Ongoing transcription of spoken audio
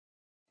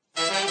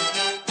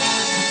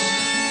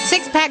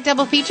6-pack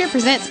double feature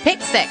presents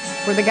Pick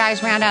 6, where the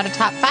guys round out a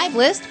top 5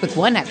 list with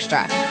one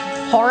extra.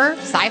 Horror,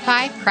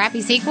 sci-fi,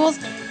 crappy sequels,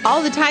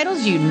 all the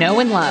titles you know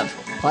and love,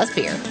 plus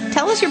beer.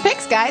 Tell us your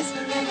picks, guys.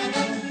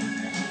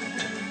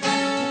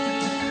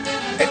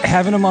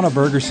 Having them on a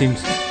burger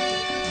seems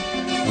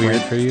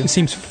weird for you? It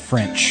seems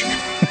French.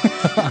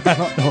 I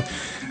don't know.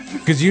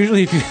 Because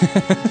usually if you...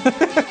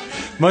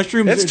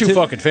 mushrooms... That's too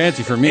fucking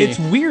fancy for me. It's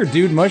weird,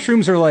 dude.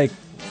 Mushrooms are like...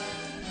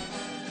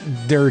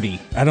 dirty.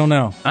 I don't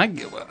know. I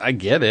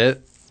get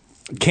it.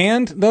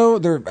 Canned, though,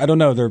 I don't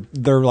know.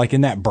 They're like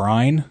in that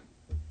brine.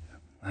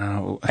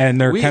 And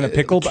they're kind of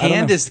pickled.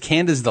 Canned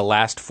is the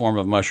last form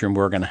of mushroom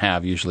we're going to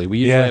have usually. We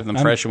usually have them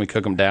fresh and we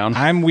cook them down.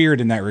 I'm weird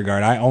in that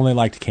regard. I only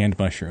like canned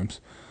mushrooms.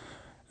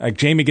 Like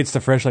Jamie gets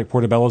the fresh like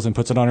portobello's and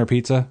puts it on her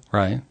pizza.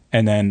 Right.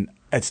 And then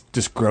it's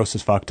just gross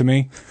as fuck to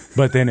me.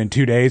 But then in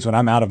 2 days when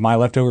I'm out of my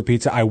leftover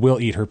pizza, I will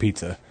eat her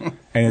pizza.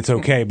 And it's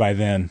okay by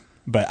then.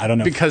 But I don't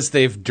know. Because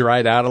they've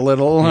dried out a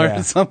little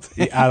or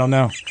something. I don't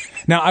know.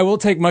 Now, I will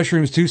take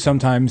mushrooms too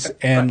sometimes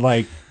and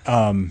like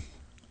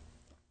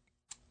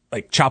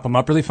chop them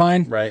up really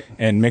fine. Right.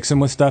 And mix them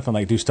with stuff and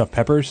like do stuffed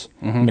peppers.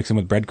 Mm-hmm. Mix them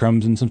with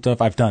breadcrumbs and some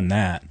stuff. I've done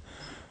that.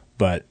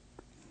 But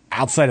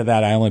outside of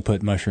that, I only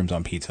put mushrooms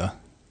on pizza.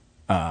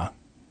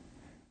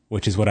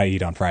 Which is what I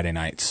eat on Friday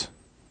nights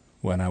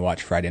when I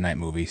watch Friday night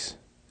movies.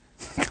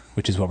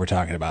 Which is what we're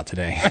talking about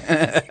today.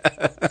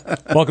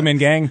 Welcome in,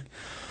 gang.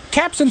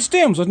 Caps and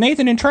Stems with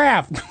Nathan and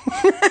Trav.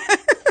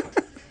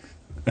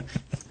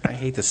 I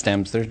hate the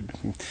stems.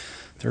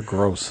 They're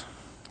gross.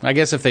 I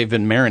guess if they've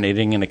been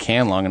marinating in a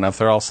can long enough,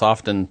 they're all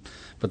soft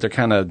but they're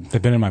kind of...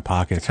 They've been in my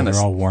pocket, so they're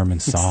all warm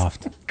and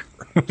soft.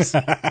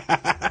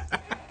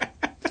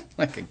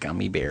 Like a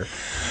gummy bear.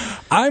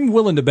 I'm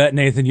willing to bet,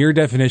 Nathan, your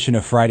definition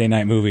of Friday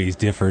night movies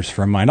differs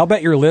from mine. I'll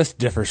bet your list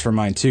differs from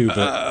mine, too.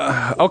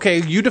 But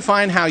okay, you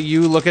define how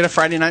you look at a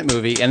Friday night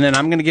movie, and then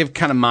I'm going to give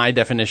kind of my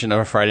definition of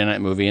a Friday night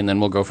movie, and then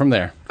we'll go from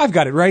there. I've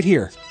got it right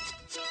here.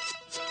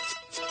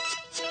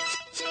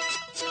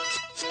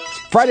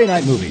 Friday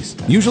night movies,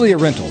 usually a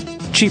rental,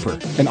 cheaper,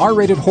 an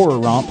R-rated horror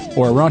romp,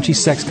 or a raunchy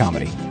sex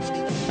comedy.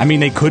 I mean,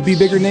 they could be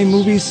bigger name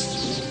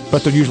movies,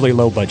 but they're usually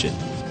low budget.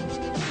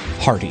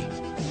 Hearty.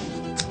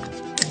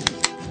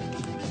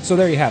 So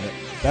there you have it.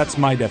 That's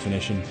my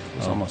definition.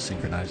 It's almost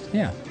synchronized.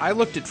 Yeah. I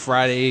looked at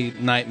Friday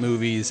night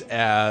movies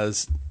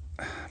as...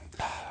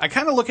 I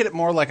kind of look at it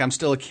more like I'm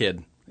still a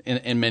kid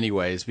in many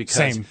ways.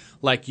 Because,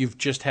 like, you've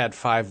just had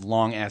 5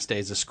 long-ass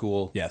days of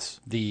school. Yes.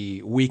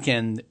 The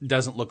weekend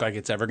doesn't look like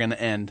it's ever going to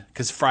end.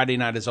 Because Friday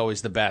night is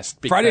always the best.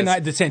 Friday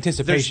night, it's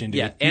anticipation, dude.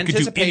 Yeah,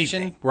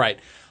 anticipation. Right.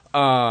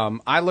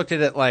 I looked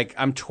at it like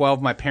I'm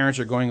 12. My parents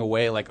are going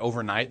away like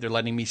overnight. They're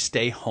letting me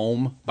stay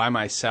home by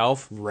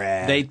myself.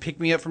 Rad. They pick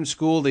me up from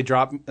school. They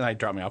drop me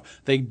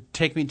off. They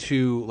take me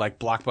to like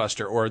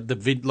Blockbuster or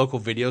the local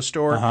video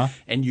store,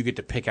 and you get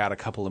to pick out a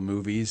couple of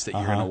movies that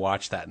you're going to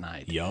watch that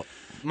night. Yep.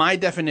 My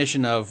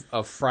definition of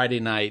Friday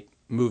night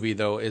movie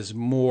though is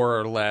more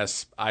or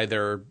less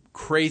either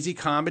crazy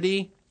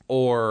comedy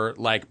or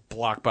like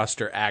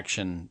blockbuster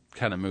action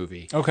kind of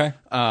movie. Okay.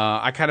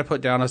 I kind of put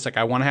down, I was like,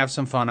 I want to have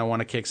some fun. I want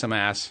to kick some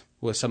ass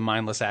with some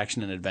mindless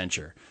action and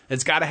adventure.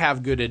 It's got to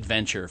have good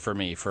adventure for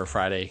me for a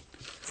Friday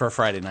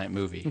night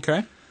movie.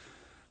 Okay.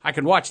 I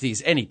can watch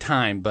these any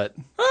time, but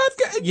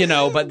but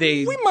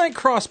we might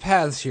cross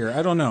paths here.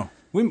 I don't know.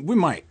 We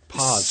might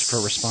pause for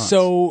response.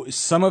 So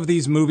some of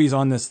these movies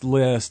on this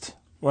list,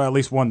 well, at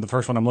least the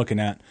first one I'm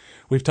looking at,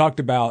 we've talked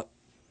about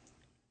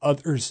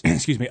others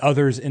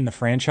in the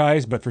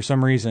franchise, but for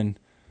some reason,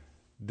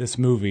 this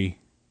movie,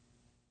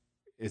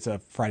 it's a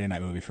Friday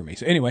night movie for me.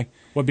 So anyway,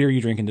 what beer are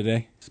you drinking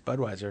today? It's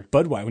Budweiser.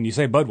 Budweiser. When you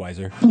say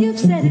Budweiser, you've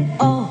said it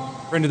all.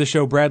 Friend of the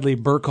show, Bradley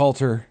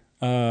Burkhalter,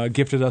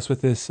 gifted us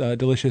with this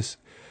delicious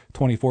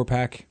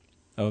 24-pack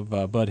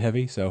of Bud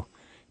Heavy. So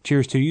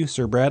cheers to you,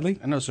 Sir Bradley.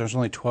 I know there's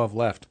only 12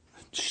 left.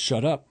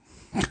 Shut up.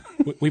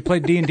 We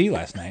played D&D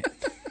last night.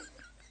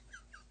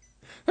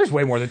 There's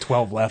way more than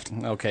 12 left.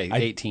 Okay,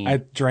 18.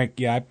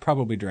 I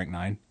probably drank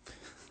 9.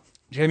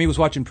 Jamie was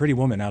watching Pretty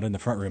Woman out in the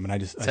front room,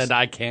 and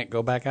I can't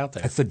go back out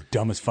there. That's the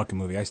dumbest fucking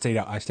movie. I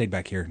stayed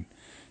back here and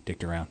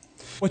dicked around.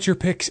 What's your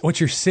picks?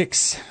 What's your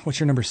 6? What's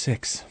your number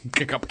 6?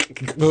 Kick up.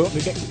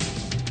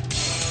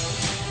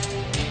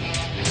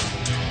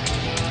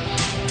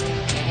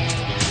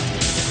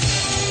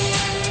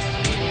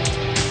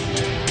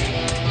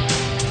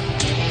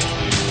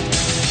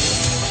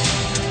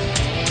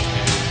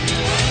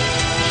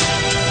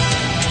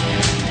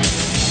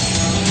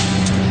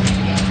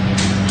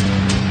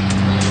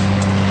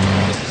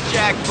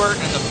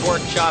 Burton and the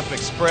Pork Chop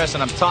Express,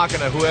 and I'm talking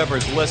to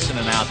whoever's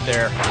listening out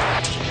there.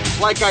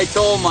 Like I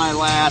told my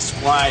last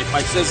wife,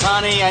 I says,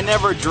 honey, I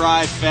never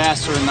drive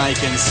faster than I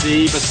can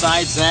see.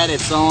 Besides that,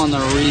 it's all in the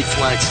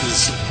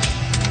reflexes.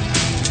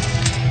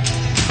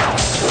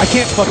 I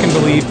can't fucking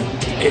believe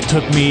it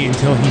took me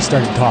until he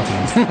started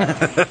talking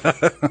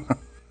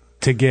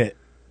to get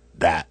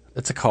that.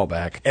 It's a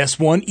callback.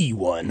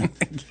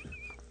 S1E1.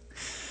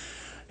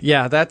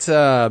 Yeah, that's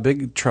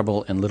Big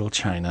Trouble in Little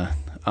China.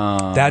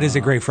 That is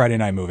a great Friday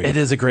night movie. It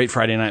is a great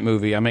Friday night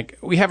movie. I mean,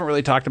 we haven't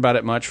really talked about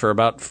it much for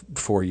about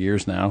 4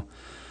 years now.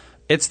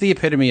 It's the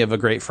epitome of a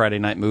great Friday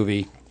night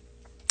movie.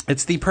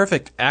 It's the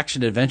perfect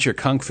action-adventure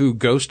kung fu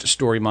ghost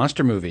story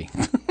monster movie.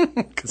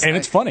 And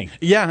it's funny.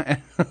 Yeah.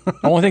 The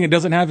only thing it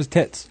doesn't have is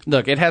tits.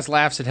 Look, it has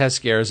laughs, it has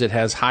scares, it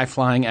has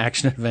high-flying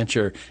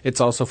action-adventure.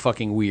 It's also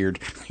fucking weird.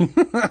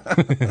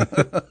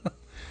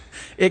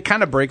 It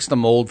kind of breaks the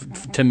mold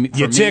to me.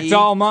 You ticked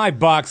all my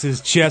boxes,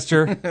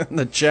 Chester.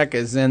 The check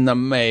is in the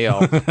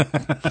mail.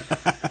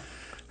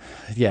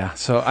 Yeah,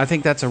 so I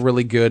think that's a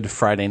really good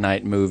Friday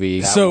night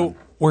movie. So,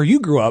 where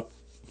you grew up,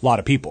 a lot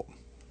of people.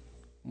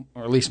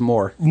 Or at least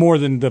more. More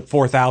than the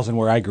 4,000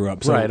 where I grew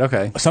up. So right,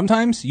 okay.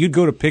 Sometimes you'd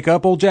go to pick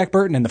up old Jack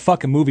Burton and the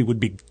fucking movie would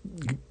be,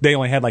 they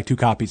only had like 2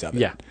 copies of it.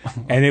 Yeah.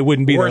 And it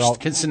wouldn't be there all.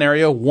 Worst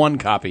scenario, 1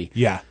 copy.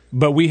 Yeah.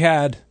 But we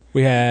had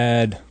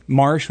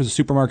Marsh was a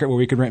supermarket where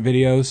we could rent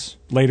videos.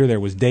 Later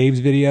there was Dave's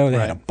Video. They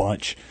had a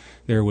bunch.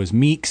 There was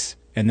Meeks.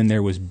 And then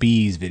there was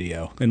B's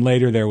Video. And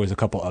later there was a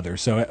couple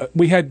others. So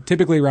we had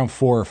typically around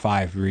 4 or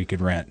 5 where you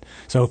could rent.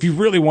 So if you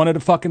really wanted a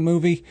fucking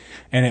movie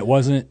and it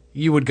wasn't...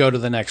 You would go to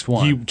the next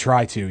one. You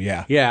try to,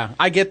 yeah. Yeah,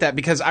 I get that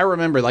because I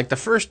remember like the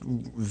first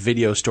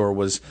video store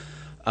was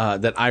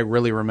that I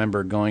really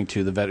remember going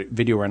to, the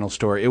video rental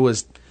store. It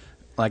was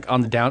like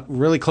on the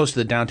really close to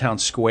the downtown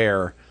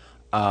square.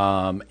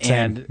 And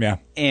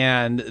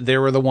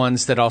there were the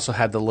ones that also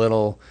had the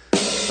little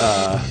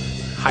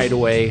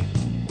hideaway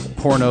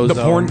porno zone.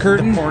 The porn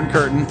curtain? The porn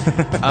curtain.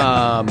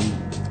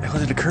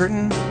 Was it a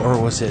curtain?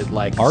 Or was it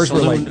like ours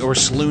saloon, or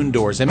saloon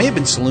doors? They may have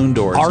been saloon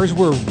doors. Ours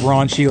were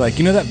raunchy. Like,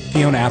 you know that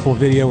Fiona Apple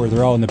video where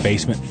they're all in the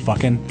basement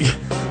fucking?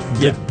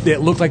 Yeah.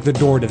 It looked like the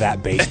door to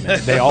that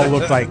basement. They all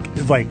looked like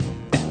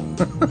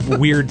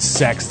weird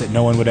sex that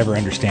no one would ever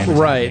understand.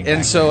 Right.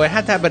 And so it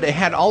had that, but it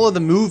had all of the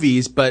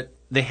movies, but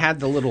they had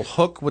the little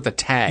hook with the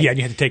tag. Yeah, and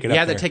you had to take it up. You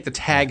had to take the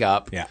tag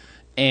up. Yeah.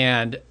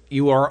 And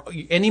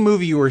any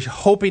movie you were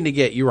hoping to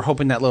get, you were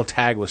hoping that little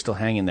tag was still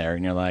hanging there,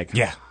 and you're like,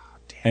 yeah.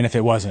 And if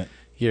it wasn't,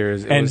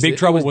 Big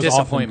Trouble was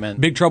disappointment.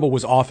 Big Trouble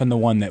was often the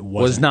one that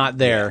was not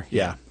there.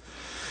 Yeah.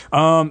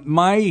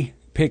 My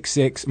pick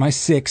 6, my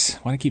 6.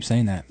 Why do I keep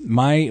saying that?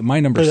 My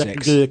number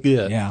 6.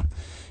 Yeah,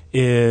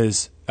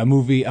 is a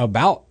movie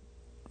about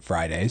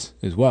Fridays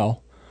as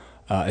well.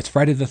 It's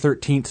Friday the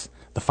 13th,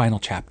 the final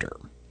chapter,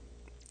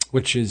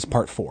 which is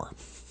part 4.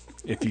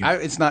 If you,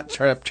 it's not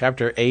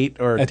chapter 8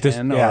 or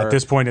 10. At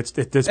this point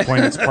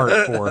it's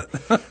part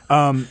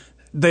 4.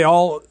 They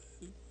all,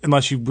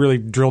 unless you really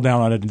drill down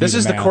on it. This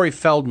is the Corey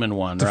Feldman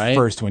one, right? The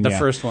first one. The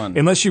first one.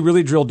 Unless you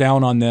really drill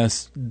down on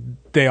this,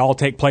 they all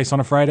take place on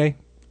a Friday,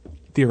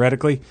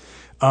 theoretically.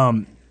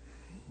 But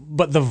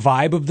the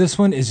vibe of this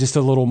one is just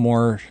a little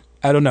more.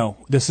 I don't know.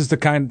 This is the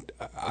kind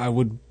I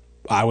would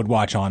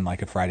watch on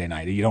like a Friday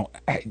night.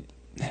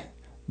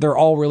 They're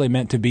all really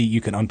meant to be,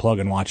 you can unplug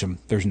and watch them.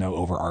 There's no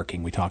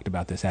overarching. We talked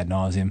about this ad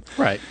nauseum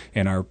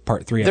in our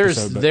part 3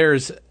 episode.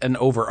 There's an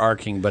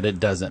overarching, but it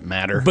doesn't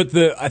matter. But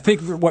I think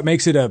what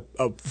makes it a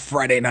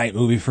Friday night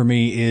movie for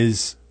me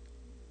is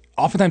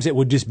oftentimes it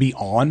would just be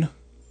on,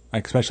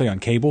 like especially on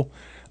cable.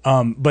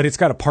 But it's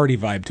got a party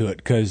vibe to it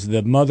because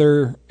the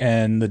mother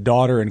and the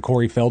daughter and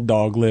Corey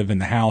Felddog live in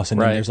the house,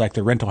 and then there's like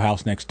the rental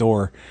house next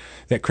door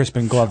that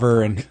Crispin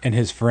Glover and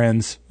his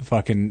friends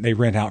they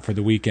rent out for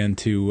the weekend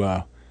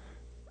to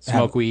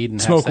smoke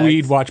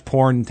weed, watch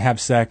porn, have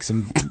sex,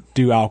 and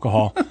do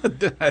alcohol.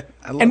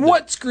 And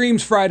what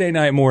screams Friday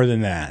night more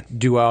than that?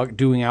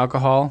 Doing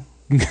alcohol?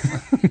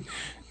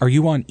 Are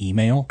you on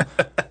email?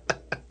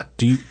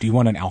 Do you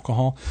want an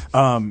alcohol?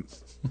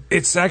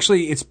 It's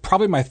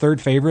probably my 3rd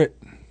favorite.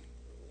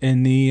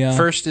 In the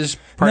first is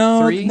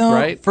part 3,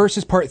 right? First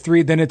is part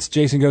 3, then it's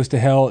Jason Goes to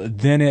Hell,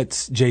 then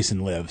it's Jason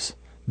Lives,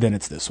 then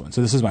it's this one.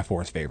 So this is my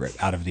 4th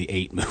favorite out of the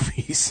 8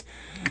 movies.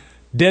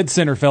 Dead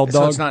center, Felddog.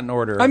 So it's not in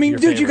order. I mean,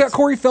 dude, you got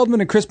Corey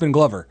Feldman and Crispin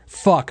Glover.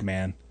 Fuck,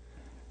 man.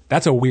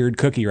 That's a weird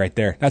cookie right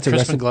there. That's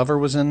Crispin Glover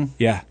was in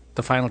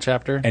the final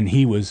chapter? And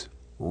he was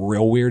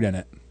real weird in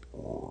it.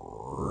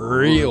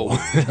 Real.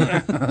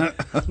 I'm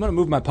going to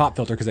move my pop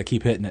filter because I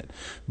keep hitting it.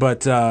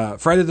 But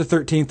Friday the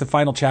 13th, the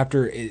final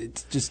chapter,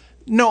 it's just...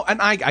 No,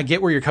 and I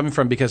get where you're coming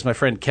from because my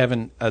friend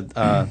Kevin,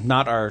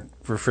 not our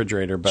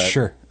refrigerator,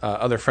 but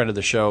other friend of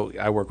the show,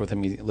 I work with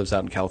him. He lives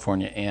out in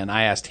California, and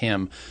I asked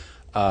him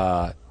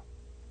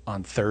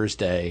on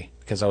Thursday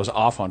because I was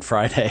off on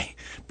Friday,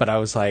 but I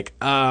was like,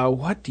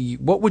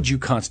 what would you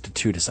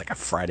constitute as like a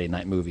Friday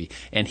night movie?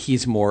 And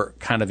he's more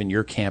kind of in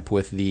your camp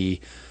with the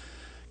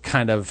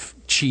kind of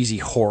cheesy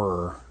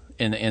horror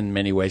in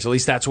many ways. At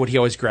least that's what he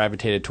always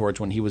gravitated towards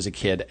when he was a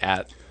kid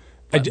at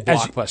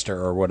Blockbuster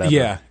or whatever.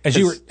 Yeah, as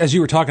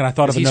you were talking, I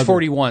thought of another. He's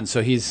 41,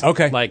 so he's a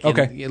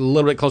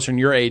little bit closer in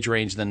your age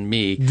range than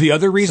me. The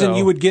other reason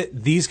you would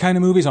get these kind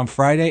of movies on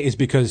Friday is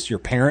because your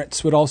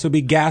parents would also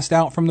be gassed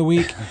out from the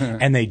week,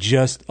 and they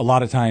just a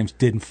lot of times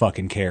didn't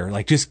fucking care.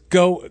 Like, just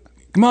go.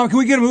 Mom, can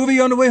we get a movie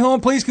on the way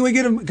home, please? Can we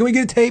get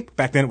a tape?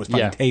 Back then it was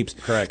fucking tapes.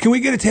 Correct. Can we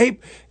get a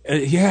tape?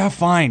 Yeah,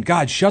 fine.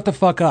 God, shut the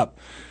fuck up.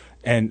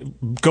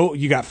 And go.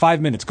 You got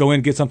 5 minutes. Go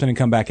in, get something, and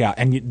come back out.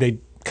 And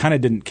kind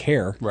of didn't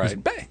care. Right.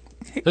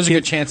 There's a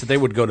good chance that they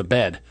would go to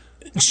bed.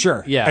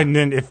 Sure. Yeah. And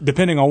then if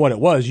depending on what it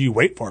was, you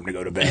wait for them to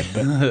go to bed.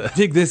 But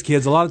dig this,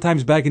 kids. A lot of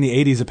times back in the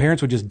 80s, the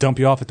parents would just dump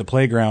you off at the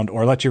playground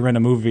or let you rent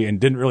a movie and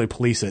didn't really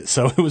police it.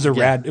 So it was a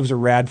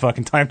rad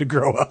fucking time to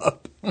grow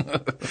up.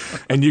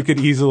 And you could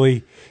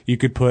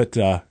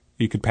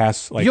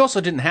pass like. You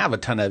also didn't have a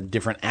ton of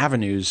different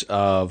avenues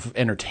of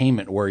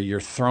entertainment where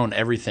you're thrown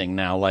everything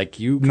now. Like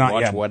you can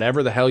watch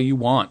whatever the hell you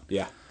want.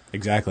 Yeah,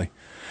 exactly.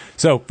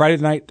 So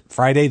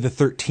Friday the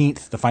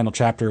 13th, the final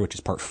chapter, which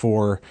is part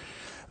 4.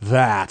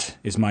 That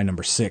is my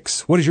number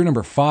 6. What is your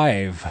number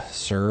 5,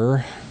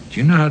 sir? Do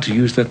you know how to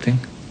use that thing?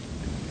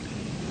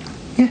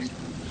 Yes.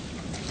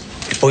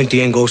 The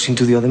pointy end goes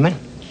into the other man.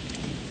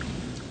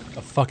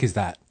 The fuck is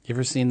that? You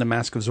ever seen The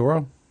Mask of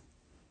Zorro?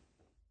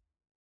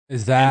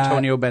 Is that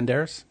Antonio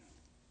Banderas?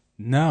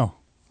 No.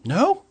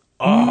 No?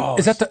 Oh,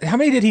 is that how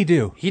many did he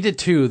do? He did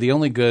 2. The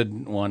only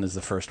good one is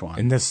the first one.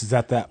 And is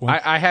that one?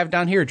 I have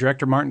down here,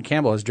 director Martin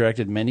Campbell has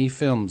directed many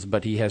films,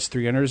 but he has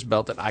 3 under his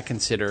belt that I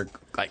consider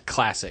like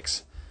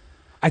classics.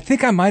 I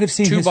think I might have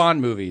seen 2 Bond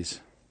movies: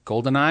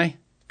 GoldenEye,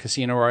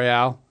 Casino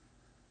Royale,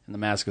 and The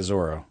Mask of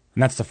Zorro.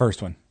 And that's the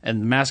first one.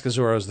 And The Mask of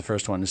Zorro is the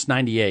first one. It's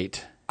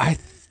 98. I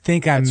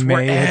think I It's may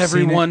where have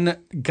everyone seen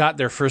it. got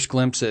their first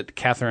glimpse at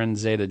Catherine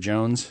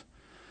Zeta-Jones.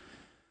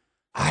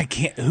 I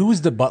can't. Who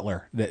was the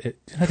butler?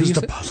 Who's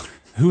the butler?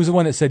 Who was the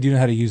one that said, "Do you know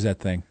how to use that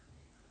thing?"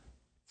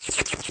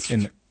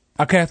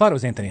 Okay, I thought it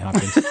was Anthony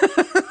Hopkins.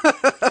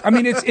 I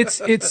mean,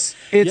 it's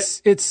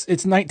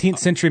 19th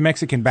century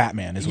Mexican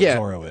Batman is what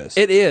Zorro is.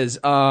 It is.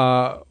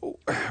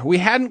 We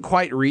hadn't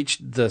quite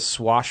reached the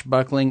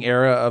swashbuckling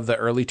era of the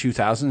early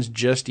 2000s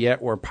just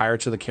yet, where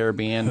Pirates of the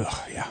Caribbean.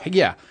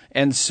 Yeah,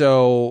 and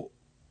so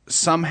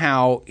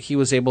somehow he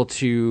was able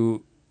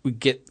to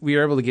we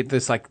were able to get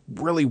this like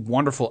really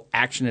wonderful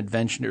action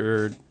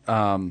adventure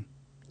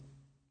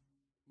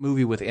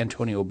movie with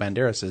Antonio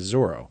Banderas as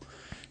Zorro.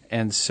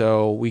 And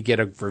so we get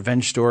a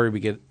revenge story,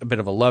 we get a bit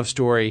of a love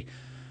story,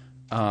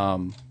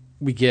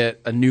 we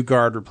get a new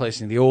guard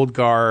replacing the old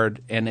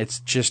guard, and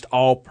it's just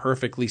all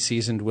perfectly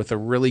seasoned with a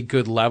really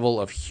good level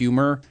of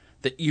humor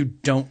that you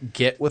don't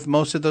get with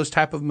most of those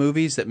type of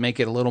movies that make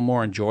it a little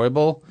more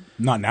enjoyable.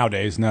 Not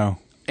nowadays, no.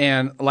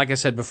 And like I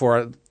said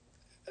before,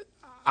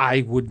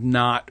 I would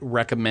not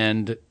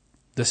recommend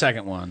the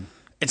second one.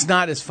 It's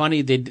not as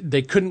funny.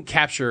 They couldn't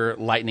capture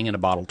lightning in a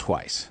bottle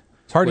twice.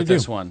 It's hard with to do.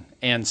 This one.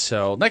 And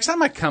so next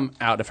time I come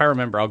out, if I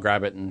remember, I'll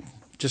grab it in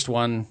just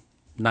one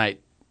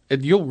night.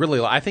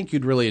 I think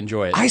you'd really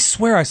enjoy it. I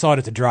swear I saw it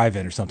at the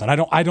drive-in or something.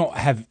 I don't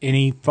have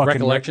any fucking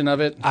recollection of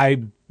it.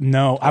 I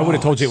would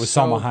have told you it was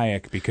Salma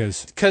Hayek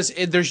because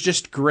there's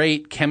just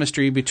great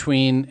chemistry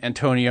between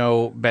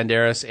Antonio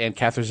Banderas and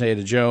Catherine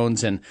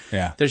Zeta-Jones, and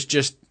there's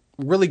just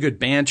really good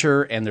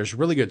banter, and there's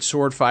really good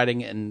sword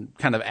fighting and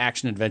kind of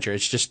action adventure.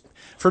 It's just,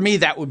 for me,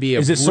 that would be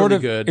good. Is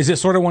it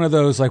sort of one of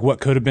those like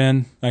what could have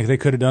been? Like they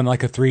could have done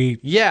like a 3.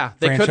 Yeah,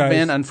 they could have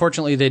been.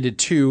 Unfortunately, they did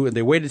 2, and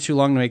they waited too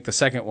long to make the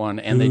second one,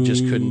 and they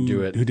just couldn't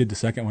do it. Who did the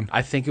second one?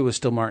 I think it was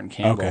still Martin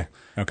Campbell.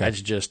 Okay.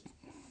 That's just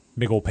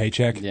big old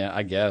paycheck. Yeah,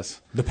 I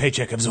guess the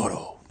paycheck of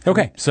Zorro.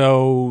 Okay,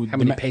 so how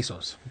many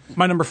pesos?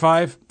 My number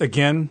 5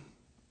 again.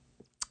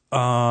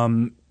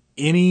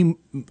 Any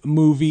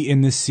movie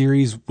in this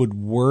series would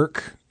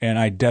work, and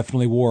I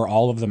definitely wore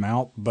all of them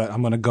out, but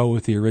I'm going to go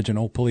with the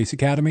original Police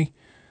Academy.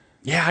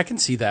 Yeah, I can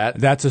see that.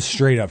 That's a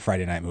straight-up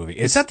Friday night movie.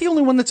 Is that the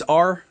only one that's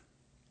R?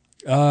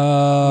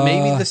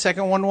 Maybe the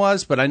second one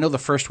was, but I know the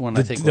first one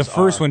I think was the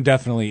first R. one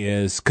definitely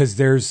is, because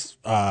there's...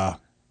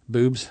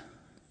 boobs?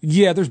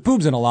 Yeah, there's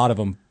boobs in a lot of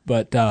them,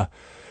 but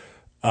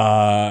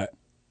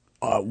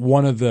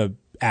one of the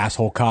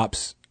asshole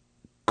cops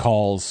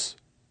calls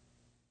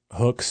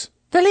Hooks...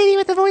 The lady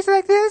with the voice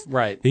like this?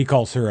 Right. He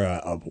calls her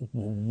a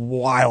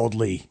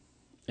wildly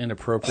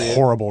inappropriate,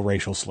 horrible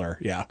racial slur.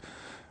 Yeah.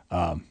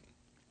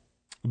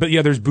 But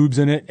yeah, there's boobs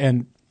in it,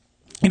 and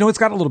it's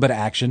got a little bit of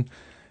action.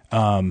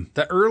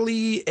 The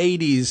early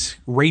 80s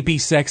rapey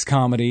sex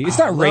comedy. It's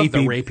not rapey.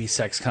 The rapey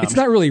sex comedy. It's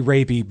not really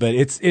rapey, but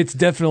it's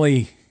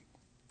definitely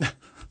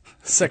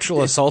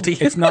sexual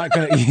assaulty. It's not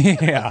gonna.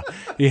 Yeah.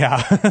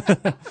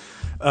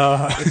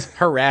 It's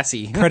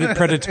harassy,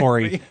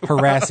 predatory,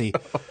 harassy.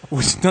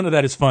 Which none of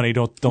that is funny.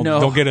 Don't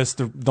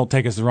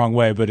take us the wrong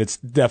way, but it's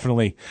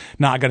definitely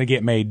not going to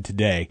get made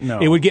today. No.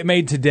 It would get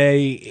made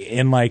today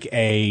in like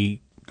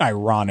a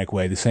ironic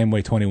way, the same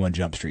way 21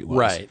 Jump Street was.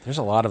 Right. There's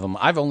a lot of them.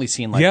 I've only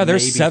seen like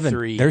there's maybe 7.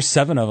 3. There's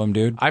 7 of them,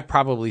 dude. I've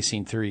probably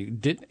seen 3.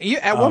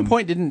 At one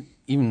point didn't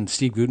even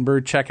Steve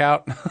Guttenberg check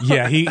out?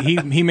 Yeah,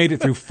 he made it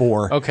through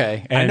 4.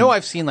 Okay. And I know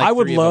I've seen like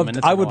 3 of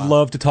them. I would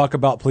love to talk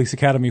about Police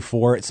Academy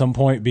 4 at some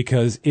point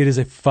because it is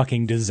a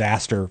fucking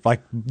disaster.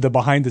 Like the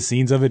behind the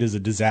scenes of it is a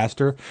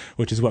disaster,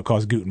 which is what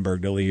caused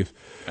Guttenberg to leave.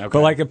 Okay.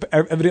 But like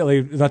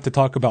evidently not to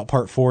talk about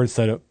part 4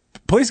 instead of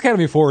Police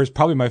Academy 4 is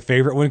probably my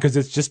favorite one because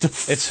it's just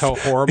it's so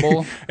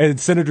horrible. And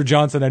Senator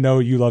Johnson, I know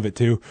you love it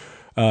too.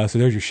 So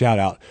there's your shout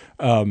out.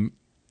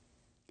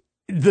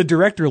 The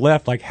director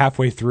left like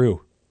halfway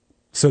through.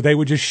 So they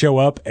would just show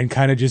up and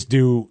kind of just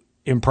do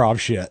improv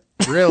shit.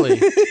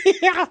 Really?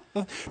 Yeah.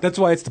 That's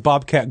why it's the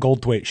Bobcat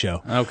Goldthwait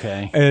show.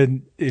 Okay.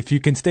 And if you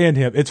can stand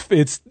him,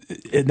 it's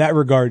in that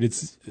regard,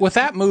 it's with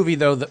that movie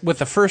though. with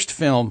the first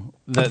film,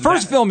 the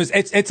first film is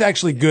it's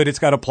actually good. It's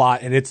got a plot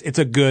and it's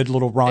a good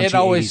little raunchy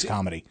 80s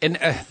comedy. And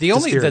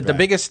the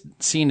biggest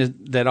scene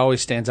that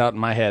always stands out in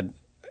my head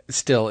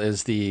still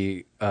is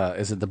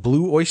is it the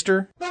Blue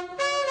Oyster?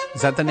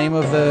 Is that the name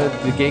of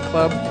the gay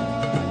club?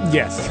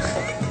 Yes.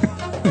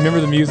 Remember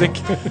the music?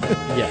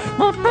 Yeah.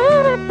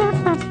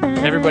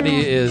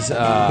 Everybody is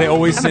they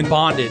always send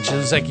bondage.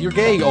 It's like, you're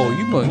gay. Oh,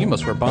 you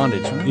must wear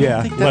bondage. Yeah.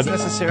 I don't think that's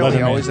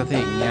necessarily always a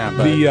thing. Yeah.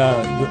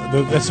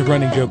 But that's a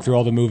running joke through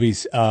all the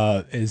movies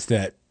is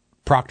that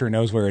Proctor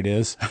knows where it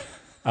is.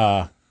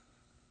 The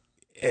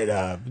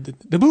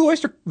Blue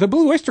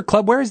Oyster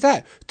Club, where is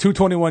that?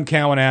 221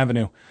 Cowan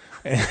Avenue.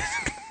 And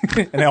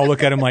they all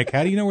look at him like,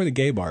 how do you know where the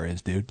gay bar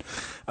is, dude?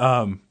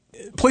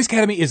 Police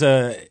Academy is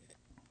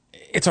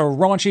it's a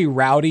raunchy,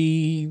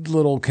 rowdy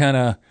little kind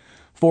of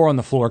four on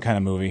the floor kind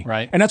of movie.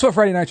 Right. And that's what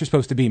Friday nights are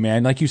supposed to be,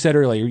 man. Like you said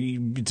earlier,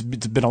 it's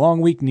been a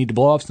long week. You need to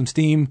blow off some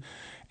steam.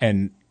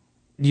 And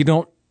you're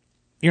not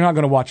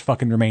going to watch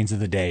fucking Remains of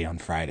the Day on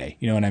Friday.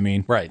 You know what I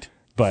mean? Right.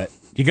 But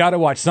you got to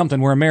watch something.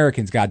 We're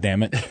Americans,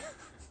 goddammit.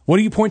 What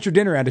do you point your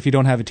dinner at if you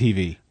don't have a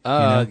TV?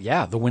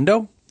 Yeah, the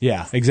window?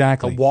 Yeah,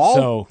 exactly. The wall?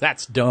 So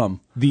that's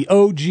dumb. The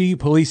OG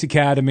Police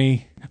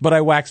Academy, but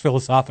I wax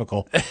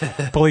philosophical.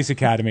 Police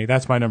Academy,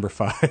 that's my number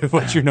 5.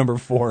 What's your number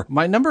 4?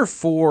 My number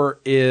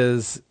 4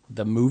 is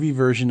the movie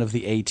version of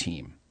the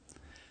A-Team.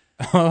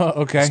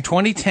 Okay. It's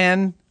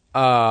 2010.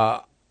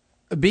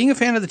 Being a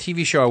fan of the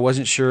TV show, I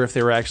wasn't sure if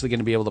they were actually going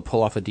to be able to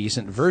pull off a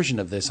decent version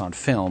of this on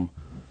film,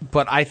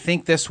 but I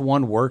think this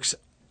one works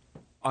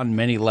on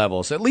many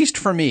levels, at least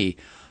for me.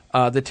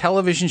 The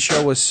television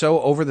show was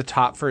so over the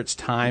top for its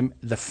time.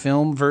 The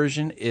film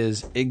version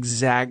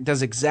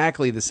does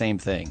exactly the same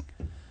thing.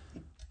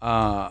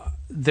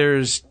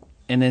 There's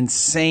an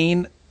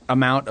insane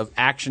amount of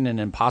action and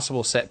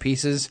impossible set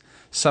pieces.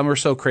 Some are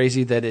so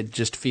crazy that it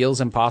just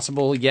feels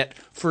impossible, yet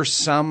for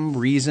some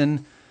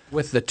reason,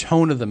 with the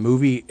tone of the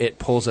movie, it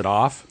pulls it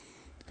off.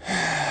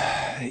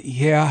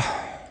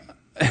 Yeah.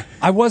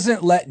 I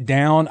wasn't let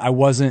down. I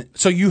wasn't.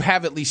 So you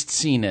have at least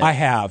seen it? I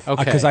have.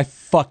 Okay. Because I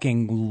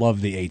fucking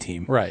love the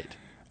A-Team. Right.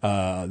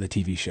 The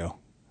TV show.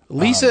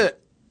 Lisa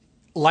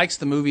likes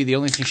the movie. The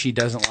only thing she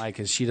doesn't like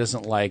is she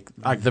doesn't like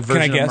the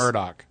version of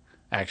Murdoch,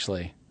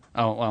 actually.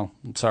 Oh, well,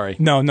 sorry.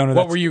 No.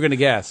 What were you going to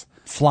guess?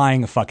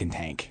 Flying a fucking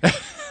tank.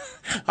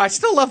 I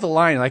still love the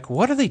line. Like,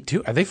 what do they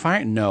do? Are they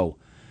firing? No.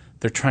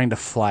 They're trying to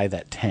fly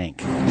that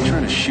tank. You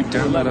trying to shoot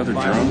down that other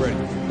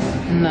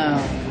drone? No.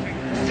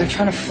 They're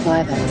trying to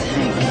fly that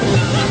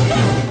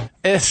tank.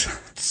 It's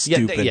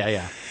stupid.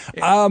 Yeah.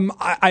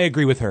 I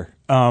agree with her.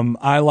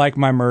 I like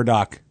my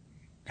Murdoch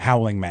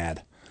Howling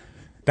Mad.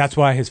 That's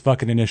why his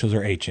fucking initials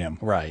are HM.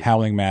 Right.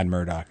 Howling Mad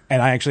Murdoch.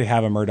 And I actually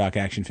have a Murdoch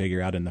action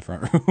figure out in the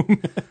front room.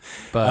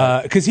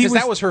 But because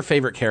that was her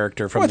favorite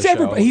character from the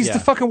show. He's the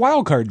fucking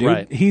wild card, dude.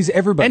 Right. He's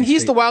everybody. And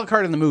he's the wild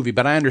card in the movie,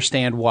 but I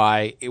understand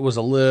why it was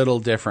a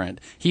little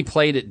different. He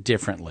played it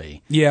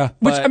differently. Yeah.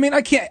 Which, I mean,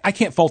 I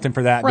can't fault him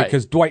for that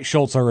because Dwight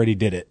Schultz already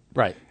did it.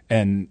 Right.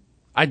 And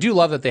I do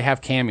love that they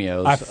have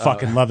cameos. I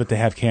fucking love that they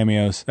have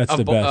cameos. That's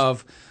the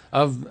best.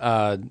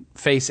 Of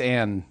Face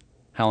and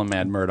Howling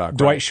Mad Murdoch.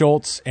 Dwight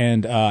Schultz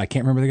and I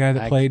can't remember the guy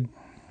that played.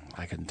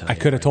 I couldn't tell you. I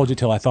could have told you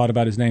till I thought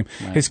about his name.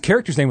 Right. His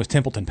character's name was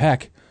Templeton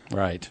Peck.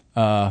 Right.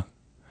 I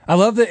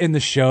love that in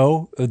the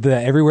show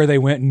that everywhere they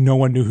went, no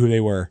one knew who they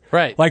were.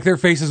 Right. Like their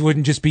faces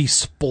wouldn't just be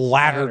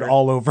splattered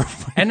all over.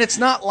 And it's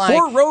not like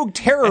 4 rogue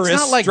terrorists.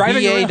 It's not like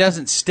driving BA around.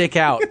 doesn't stick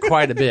out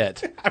quite a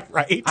bit.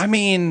 Right. I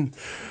mean,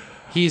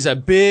 he's a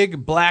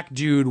big black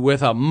dude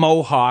with a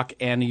mohawk,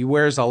 and he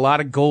wears a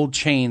lot of gold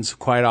chains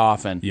quite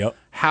often. Yep.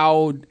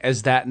 How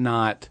is that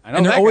not? I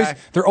know and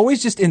they're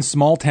always just in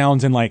small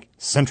towns in like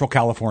Central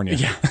California.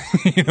 Yeah.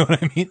 You know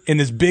what I mean? In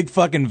this big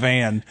fucking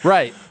van.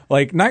 Right.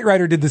 Like Knight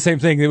Rider did the same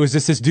thing. It was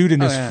just this dude in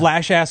this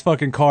flash ass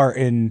fucking car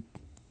in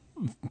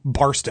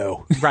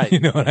Barstow. Right. You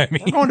know what I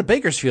mean? We're going to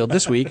Bakersfield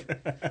this week.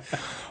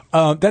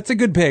 That's a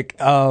good pick.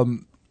 It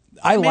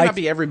may not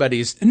be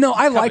everybody's. No,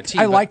 I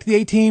liked the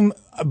A-Team,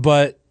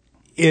 but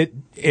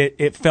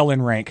it fell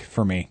in rank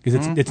for me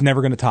because it's never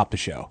going to top the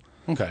show.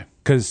 Okay.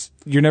 Because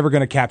you're never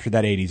going to capture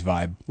that 80s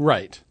vibe.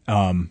 Right.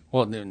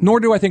 Nor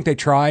do I think they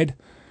tried,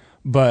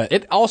 but...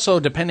 It also,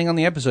 depending on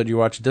the episode you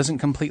watch, doesn't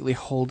completely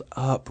hold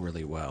up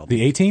really well.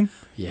 The A-Team?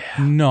 Yeah.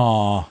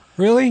 No.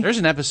 Really? There's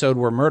an episode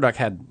where Murdoch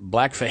had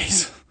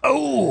blackface.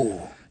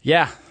 Oh.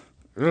 Yeah.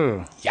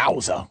 Ugh.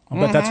 Yowza. I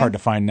bet that's hard to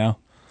find now.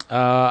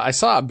 I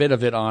saw a bit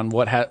of it on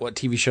what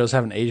TV shows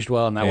haven't aged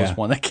well, and that was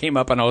one that came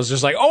up, and I was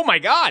just like, oh my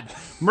God,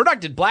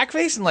 Murdoch did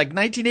blackface in like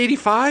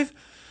 1985?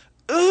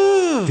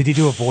 Ugh. Did he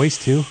do a voice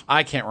too?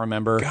 I can't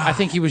remember. God. I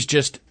think he was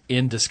just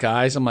in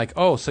disguise. I'm like,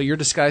 oh, so your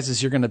disguise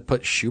is you're going to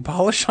put shoe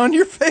polish on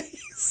your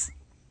face?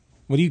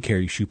 What do you care,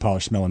 you shoe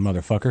polish smelling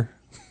motherfucker?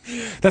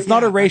 That's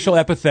not a racial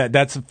epithet.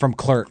 That's from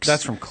Clerks.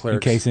 That's from Clerks. In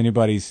case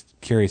anybody's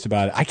curious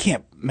about it. I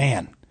can't,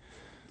 man.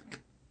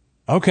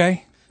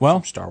 Okay.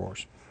 Well, Star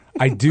Wars.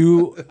 I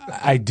do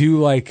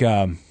like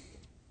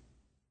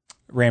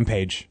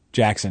Rampage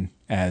Jackson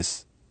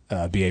as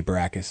B.A.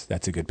 Baracus.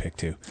 That's a good pick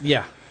too.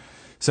 Yeah.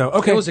 So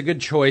okay, it was a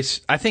good choice.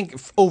 I think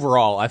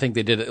overall, I think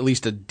they did at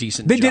least a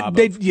decent job.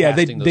 They of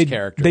casting those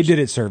characters. They did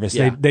it service.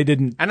 Yeah. They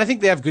didn't, and I think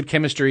they have good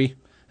chemistry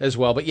as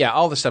well. But yeah,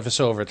 all the stuff is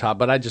so over the top.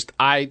 But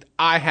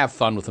I have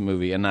fun with the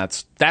movie, and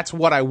that's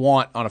what I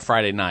want on a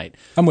Friday night.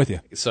 I'm with you.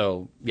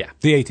 So yeah,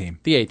 the A-Team.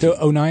 The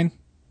A-Team. 09?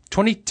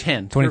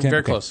 2010. 2010. Very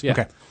okay. close. Yeah.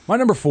 Okay. My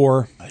number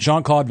 4,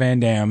 Jean-Claude Van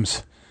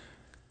Damme's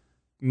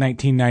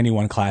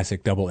 1991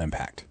 classic Double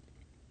Impact.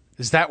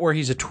 Is that where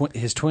he's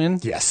his twin?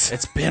 Yes.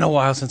 It's been a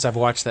while since I've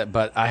watched that,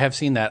 but I have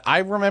seen that. I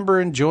remember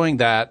enjoying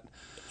that.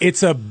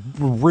 It's a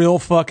real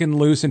fucking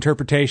loose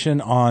interpretation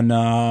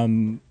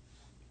on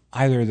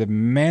either the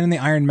Man in the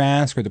Iron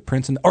Mask or the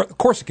Prince or the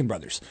Corsican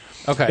Brothers.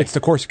 Okay. It's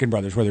the Corsican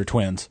Brothers where they're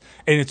twins.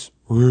 And it's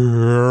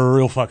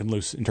real fucking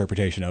loose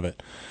interpretation of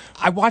it.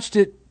 I watched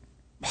it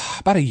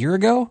about a year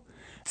ago.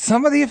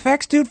 Some of the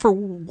effects, dude, for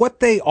what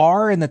they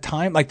are in the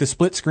time, like the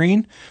split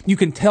screen, you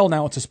can tell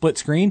now it's a split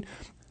screen.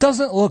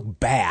 Doesn't look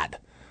bad.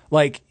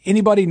 Like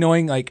anybody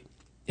knowing, like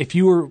if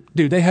you were,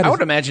 dude, they had. I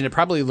would imagine it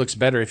probably looks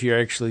better if you're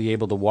actually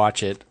able to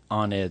watch it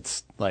on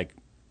its like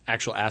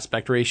actual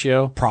aspect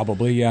ratio.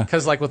 Probably, yeah.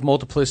 Because like with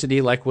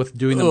multiplicity, like with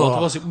doing the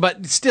multiplicity,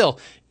 but still,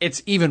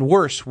 it's even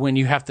worse when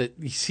you have to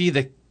see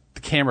the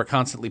camera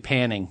constantly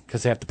panning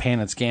because they have to pan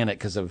and scan it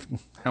because of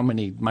how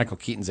many Michael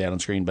Keaton's out on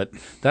screen. But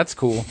that's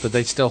cool that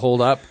they still hold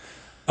up.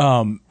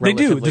 They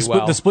do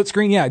the split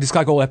screen, yeah. Just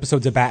like old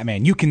episodes of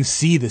Batman, you can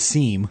see the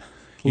seam.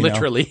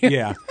 Literally.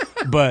 Yeah.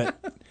 But,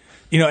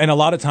 and a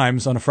lot of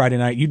times on a Friday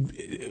night,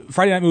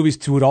 Friday night movies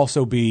would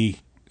also be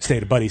stay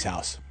at a buddy's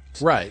house.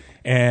 Right.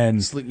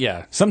 And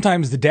yeah.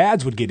 Sometimes the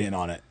dads would get in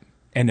on it.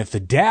 And if the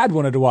dad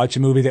wanted to watch a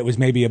movie that was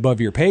maybe above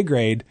your pay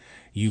grade,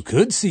 you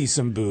could see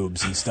some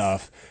boobs and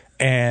stuff.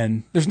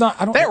 And there's not,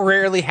 that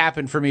rarely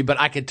happened for me, but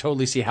I could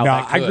totally see how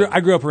that could. I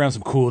grew up around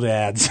some cool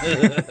dads.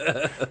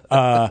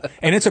 And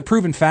it's a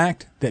proven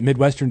fact that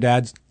Midwestern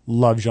dads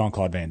love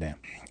Jean-Claude Van Damme.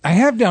 I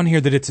have down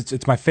here that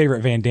it's my favorite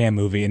Van Damme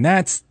movie, and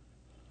that's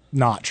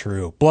not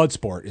true.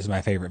 Bloodsport is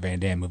my favorite Van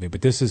Damme movie,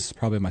 but this is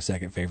probably my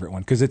second favorite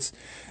one because it's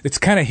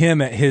kind of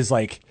him at his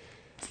like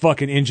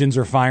fucking engines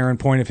are firing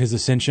point of his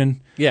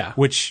ascension. Yeah,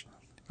 which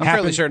I'm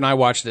fairly certain I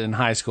watched it in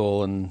high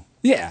school and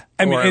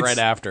right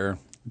after.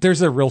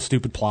 There's a real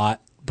stupid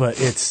plot, but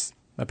it's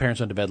my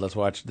parents went to bed. Let's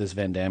watch this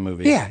Van Damme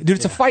movie. Yeah, dude,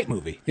 it's a fight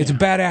movie. It's a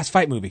badass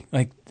fight movie.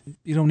 Like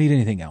you don't need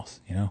anything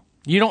else,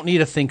 You don't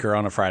need a thinker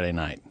on a Friday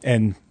night.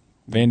 And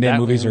Van Damme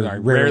movies are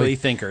rarely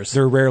thinkers.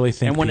 They're rarely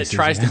thinkers. And when it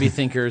tries to be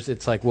thinkers,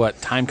 it's like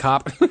what? Time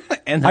Cop?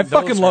 And I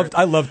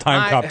love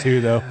Time Cop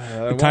too, though.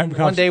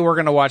 One day we're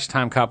going to watch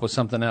Time Cop with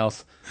something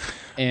else,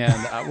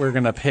 and we're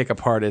going to pick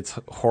apart its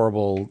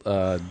horrible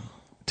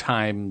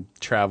time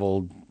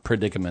travel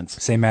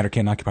predicaments. Same matter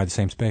can't occupy the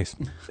same space.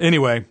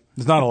 Anyway,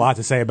 there's not a lot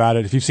to say about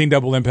it. If you've seen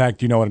Double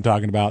Impact, you know what I'm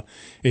talking about.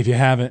 If you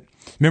haven't,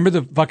 remember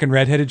the fucking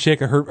redheaded chick?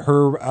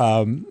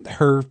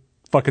 Her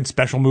fucking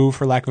special move,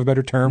 for lack of a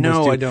better term,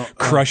 was to I don't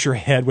crush her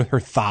head with her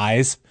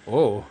thighs.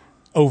 Oh,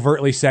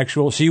 overtly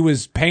sexual. She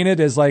was painted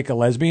as like a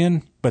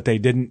lesbian, but they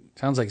didn't.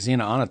 Sounds like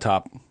Xena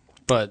Onatopp,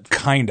 but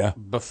kinda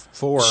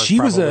before she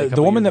was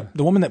the woman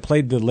that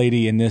played the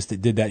lady in this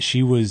that did that.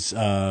 She was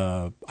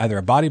either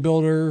a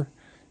bodybuilder,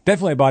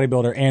 definitely a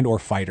bodybuilder, and or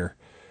fighter.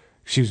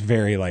 She was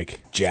very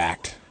like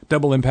jacked.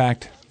 Double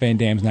Impact, Van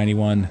Damme's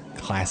 91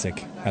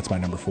 classic. That's my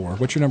number 4.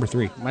 What's your number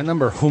 3? My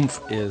number Humph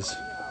is.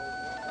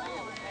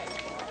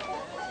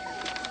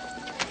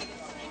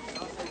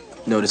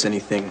 Notice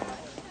anything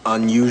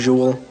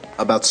unusual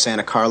about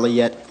Santa Carla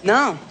yet?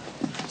 No.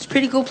 It's a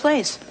pretty cool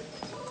place.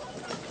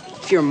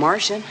 If you're a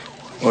Martian.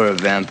 Or a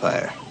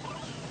vampire.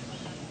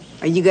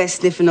 Are you guys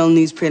sniffing on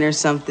newsprint or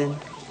something?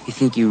 You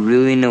think you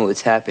really know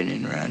what's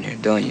happening around here,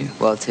 don't you?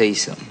 Well, I'll tell you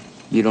something.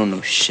 You don't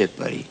know shit,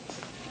 buddy.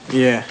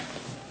 Yeah.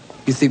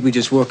 You think we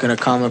just work in a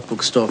comic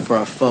book store for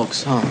our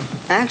folks, huh?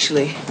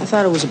 Actually, I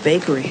thought it was a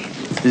bakery.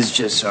 This is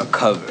just our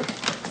cover.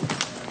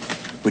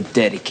 We're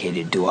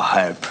dedicated to a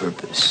higher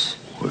purpose.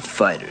 We're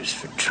fighters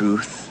for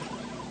truth,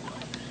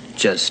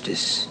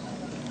 justice,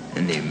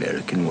 and the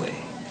American way.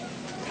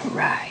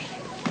 Right.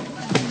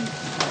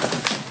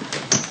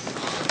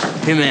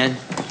 Hey, man.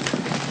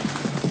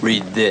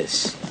 Read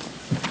this.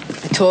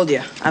 I told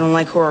you, I don't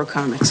like horror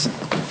comics.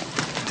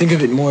 Think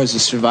of it more as a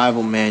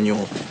survival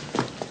manual.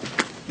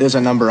 There's a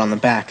number on the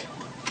back.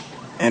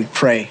 And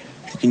pray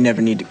you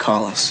never need to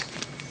call us.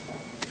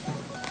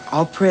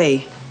 I'll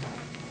pray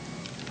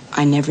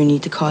I never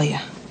need to call you.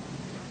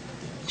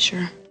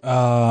 Sure.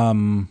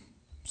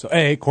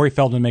 So Corey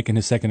Feldman making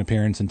his second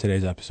appearance in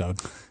today's episode.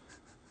 Is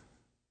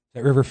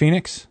that River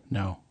Phoenix?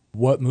 No.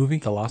 What movie?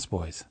 The Lost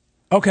Boys.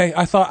 Okay,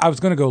 I thought I was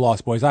going to go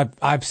Lost Boys.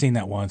 I've seen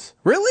that once.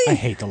 Really? I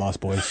hate The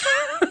Lost Boys.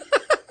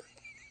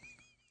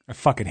 I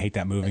fucking hate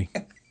that movie.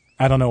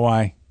 I don't know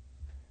why.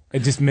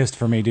 It just missed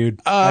for me,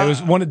 dude. It was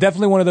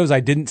definitely one of those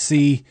I didn't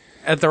see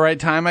at the right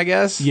time, I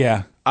guess.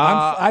 Yeah.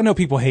 I know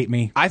people hate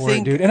me I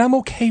think, dude, and I'm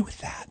okay with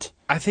that.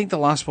 I think The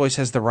Lost Boys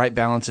has the right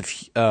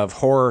balance of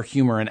horror,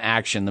 humor, and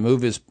action.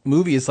 The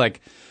movie is like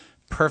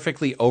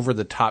perfectly over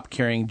the top,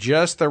 carrying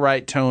just the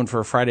right tone for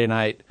a Friday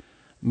night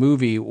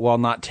movie while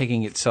not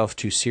taking itself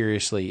too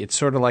seriously. It's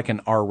sort of like an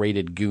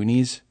R-rated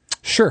Goonies.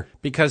 Sure.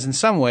 Because in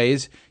some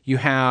ways, you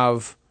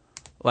have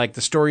like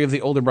the story of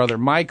the older brother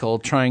Michael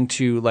trying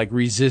to like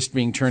resist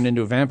being turned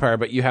into a vampire,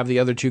 but you have the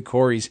other two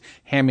Corys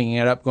hamming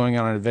it up, going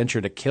on an adventure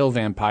to kill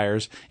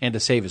vampires and to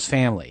save his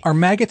family. Are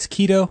maggots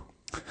keto?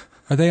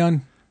 Are they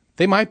on?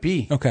 They might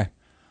be. Okay.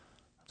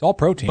 It's all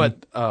protein.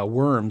 But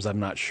worms, I'm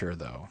not sure,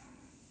 though.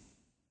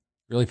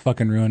 Really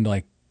fucking ruined,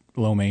 like,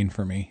 lo mein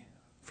for me.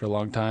 For a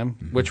long time?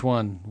 Mm-hmm. Which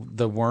one?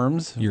 The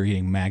worms? You're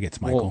eating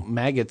maggots, Michael. Well,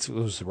 maggots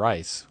was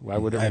rice. Why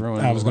would it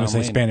ruin I was going to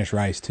say Spanish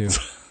rice, too.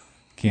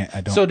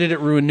 I don't. So did it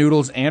ruin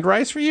noodles and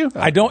rice for you?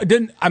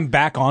 I'm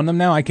back on them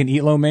now. I can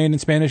eat lo mein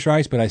and Spanish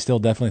rice, but I still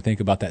definitely think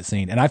about that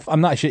scene. And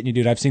I'm not shitting you,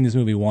 dude. I've seen this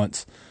movie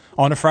once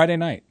on a Friday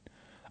night.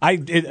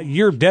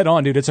 You're dead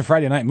on, dude. It's a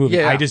Friday night movie.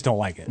 Yeah. I just don't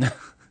like it.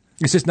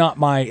 It's just not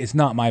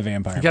my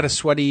vampire. You got a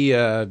sweaty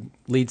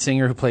lead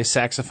singer who plays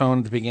saxophone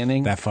at the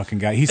beginning. That fucking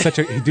guy. He's such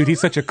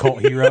a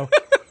cult hero.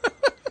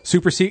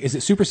 Is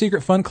it Super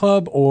Secret Fun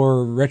Club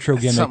or Retro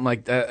Gimmick? Something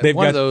like that. They've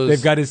got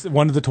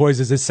one of the toys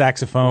is his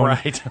saxophone,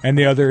 right? And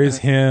the other is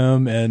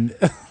him, and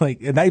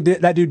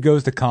that dude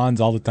goes to cons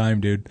all the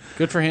time, dude.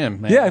 Good for him,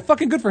 man. Yeah,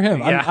 fucking good for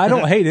him. Yeah. I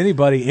don't hate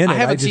anybody in it. I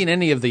haven't seen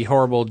any of the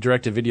horrible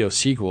direct-to-video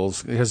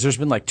sequels because there's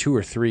been like 2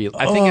 or 3.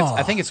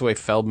 I think it's the way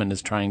Feldman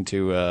is trying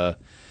to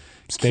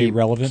stay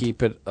relevant,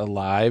 keep it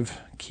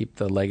alive, keep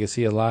the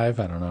legacy alive.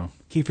 I don't know.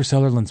 Kiefer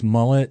Sutherland's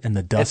mullet and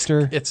the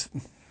duster. It's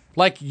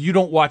like you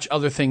don't watch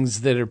other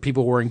things that are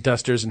people wearing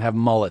dusters and have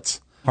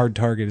mullets. Hard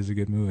Target is a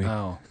good movie.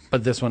 Oh,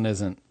 but this one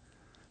isn't.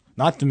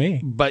 Not to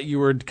me. But you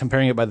were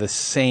comparing it by the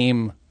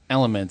same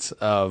elements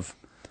of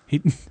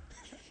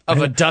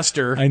a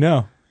duster. I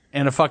know.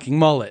 And a fucking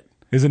mullet.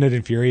 Isn't it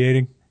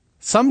infuriating?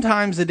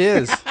 Sometimes it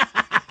is.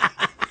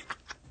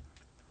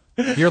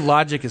 Your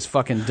logic is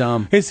fucking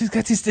dumb. It's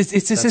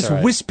this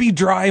right. Wispy,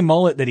 dry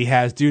mullet that he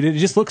has, dude. It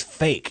just looks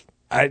fake.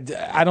 I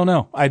don't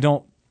know. It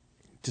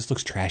just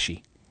looks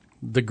trashy.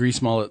 The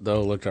grease mullet,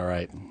 though, looked all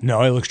right.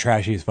 No, it looks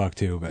trashy as fuck,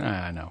 too. But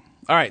I know.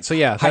 All right, so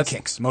yeah. High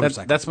kicks,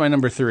 motorcycle. That's my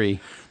number 3.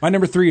 My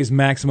number 3 is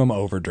Maximum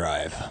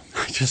Overdrive.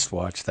 I just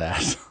watched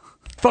that.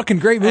 Fucking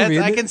great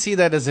movie. I can see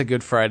that as a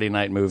good Friday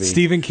night movie.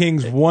 Stephen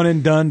King's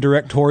one-and-done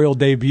directorial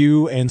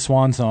debut and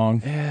swan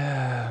song.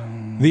 Yeah.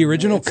 The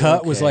original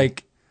cut was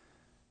like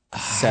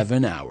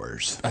 7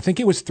 hours. I think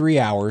it was 3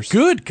 hours.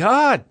 Good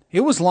God.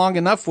 It was long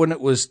enough when it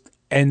was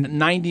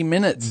 90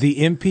 minutes. The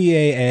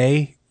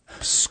MPAA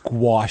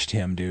squashed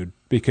him, dude,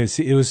 because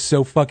it was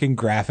so fucking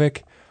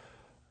graphic.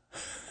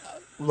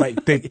 Like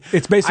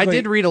it's basically. I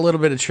did read a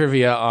little bit of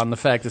trivia on the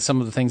fact that some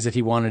of the things that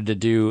he wanted to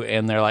do,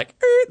 and they're like,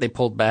 they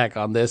pulled back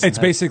on this. It's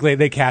basically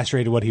they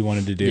castrated what he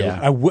wanted to do.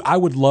 Yeah. I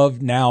would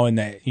love now in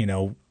that,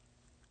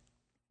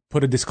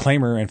 put a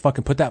disclaimer and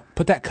fucking put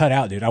that cut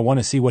out, dude. I want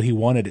to see what he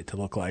wanted it to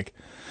look like.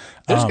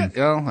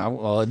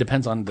 Well, it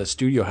depends on the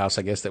studio house,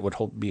 I guess, that would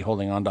be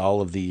holding on to all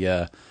of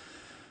the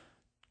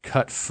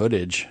cut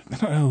footage.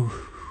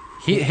 Oh.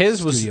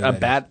 His was a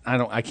bad.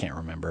 I can't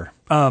remember.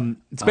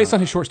 It's based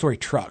on his short story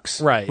Trucks,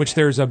 right? Which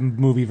there's a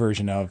movie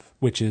version of,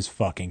 which is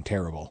fucking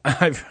terrible.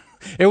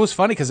 It was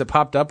funny because it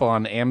popped up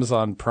on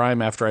Amazon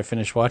Prime after I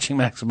finished watching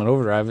Maximum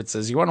Overdrive. It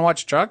says, "You want to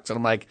watch Trucks?" And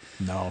I'm like,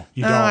 "No,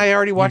 you don't." I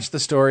already watched the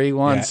story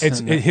once.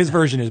 Yeah, his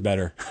version is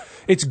better.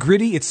 It's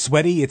gritty. It's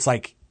sweaty. It's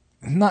like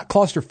not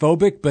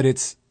claustrophobic, but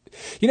it's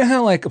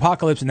how like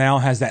Apocalypse Now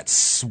has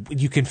that.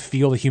 You can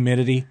feel the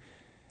humidity.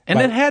 And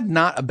it had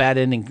not a bad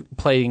ending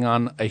playing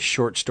on a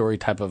short story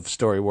type of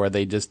story where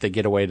they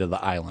get away to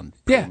the island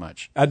pretty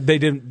much. They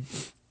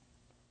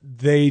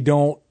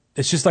don't,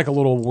 it's just like a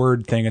little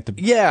word thing at the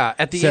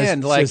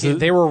end. Like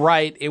they were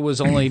right. It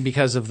was only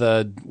because of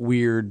the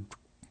weird,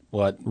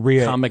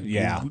 comic.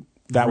 Yeah.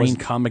 That was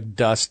comic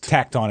dust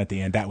tacked on at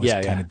the end. That was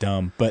kind of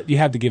dumb, but you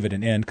have to give it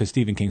an end because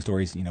Stephen King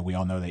stories, we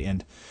all know they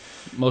end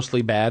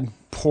mostly bad,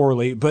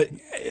 poorly. But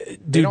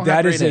dude,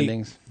 that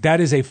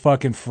is a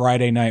fucking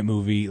Friday night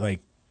movie. Like,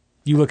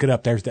 you look it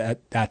up.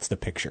 That's the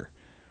picture,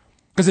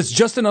 because it's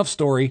just enough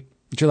story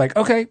that you're like,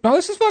 okay, no,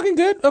 this is fucking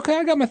good. Okay,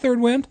 I got my third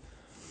wind.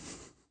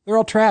 They're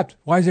all trapped.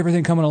 Why is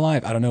everything coming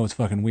alive? I don't know. It's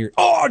fucking weird.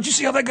 Oh, did you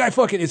see how that guy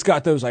fucking? It's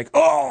got those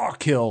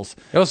kills.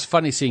 It was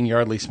funny seeing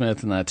Yardley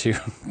Smith in that too.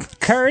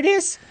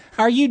 Curtis,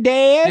 are you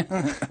dead?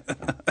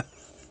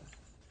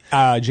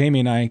 Jamie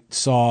and I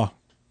saw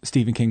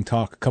Stephen King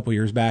talk a couple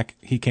years back.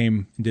 He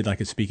came and did like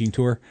a speaking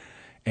tour,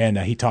 and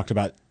he talked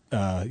about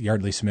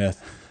Yardley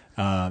Smith.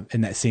 In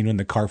that scene when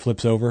the car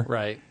flips over,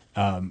 right?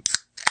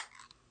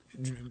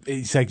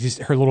 It's like just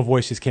her little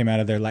voice just came out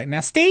of there, like, "Now,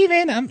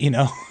 Steven,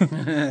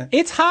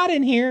 it's hot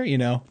in here."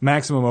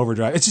 Maximum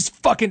Overdrive. It's just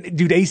fucking,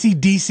 dude.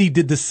 AC/DC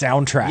did the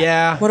soundtrack.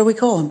 Yeah. What do we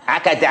call them?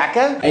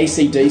 Akadaka.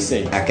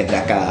 AC/DC.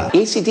 Akadaka.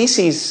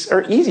 AC/DCs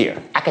are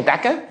easier.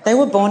 Akadaka. They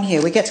were born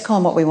here. We get to call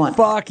them what we want.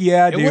 Fuck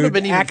yeah, dude. It would have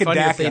been even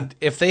funnier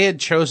if they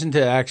had chosen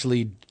to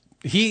actually.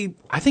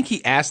 I think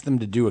he asked them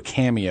to do a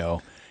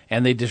cameo.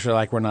 And they just were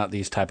like, we're not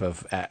this type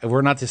of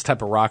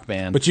rock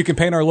band. But you can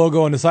paint our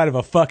logo on the side of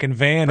a fucking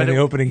van in the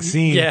opening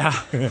scene. Yeah.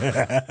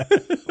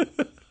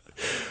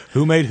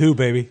 Who made who,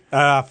 baby?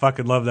 I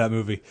fucking love that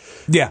movie.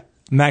 Yeah,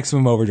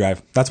 Maximum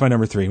Overdrive. That's my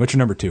number 3. What's your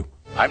number 2?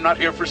 I'm not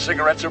here for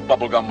cigarettes or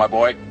bubblegum, my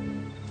boy.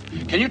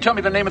 Can you tell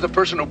me the name of the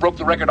person who broke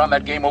the record on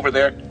that game over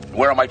there?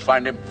 Where I might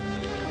find him?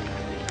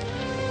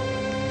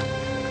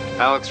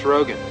 Alex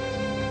Rogan.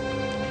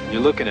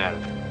 You're looking at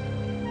him.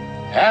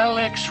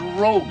 Alex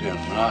Rogan.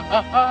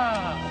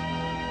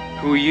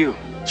 Who are you?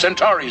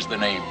 Centauri's the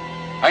name.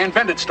 I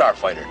invented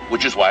Starfighter,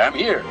 which is why I'm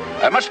here.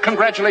 I must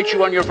congratulate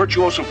you on your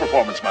virtuoso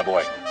performance, my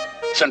boy.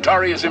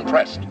 Centauri is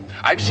impressed.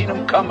 I've seen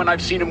him come and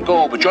I've seen him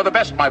go, but you're the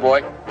best, my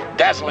boy.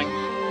 Dazzling.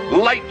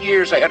 Light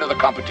years ahead of the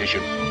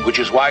competition, which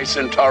is why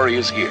Centauri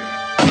is here.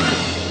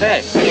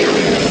 Hey.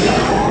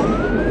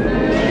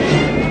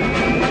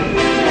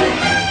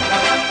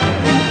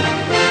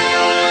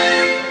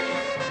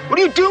 What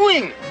are you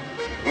doing?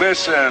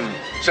 Listen,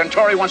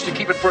 Centauri wants to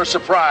keep it for a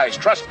surprise.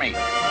 Trust me.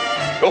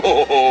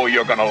 Oh,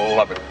 you're gonna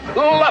love it.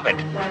 Love it.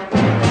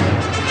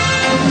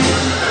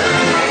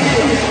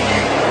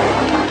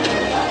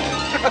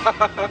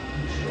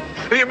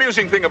 The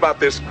amusing thing about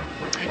this,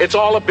 it's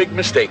all a big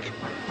mistake.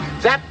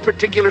 That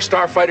particular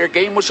Starfighter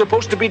game was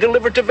supposed to be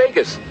delivered to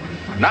Vegas,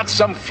 not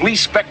some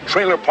flea-speck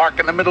trailer park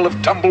in the middle of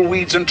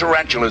tumbleweeds and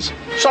tarantulas.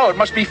 So it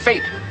must be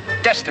fate,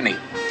 destiny,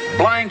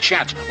 blind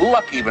chance,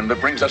 luck even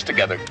that brings us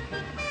together.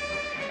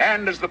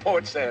 And as the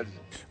poet says...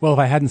 Well, if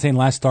I hadn't seen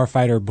Last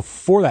Starfighter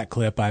before that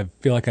clip, I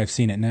feel like I've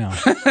seen it now.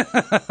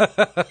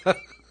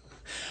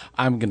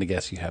 I'm going to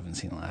guess you haven't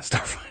seen Last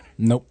Starfighter.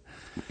 Nope.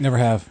 Never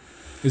have.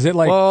 Is it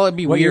like... Well, it'd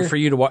be weird year? for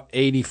you to watch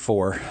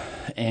 84.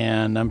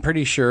 And I'm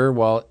pretty sure,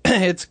 well,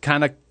 it's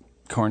kind of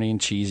corny and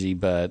cheesy,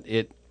 but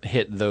it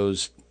hit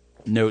those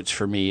notes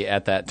for me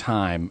at that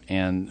time.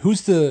 And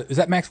is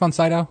that Max von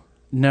Sydow?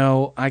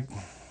 No,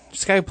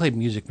 this guy who played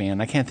Music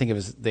Man. I can't think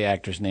of the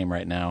actor's name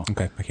right now.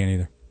 Okay, I can't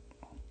either.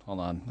 Hold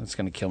on. That's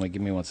going to kill me.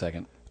 Give me 1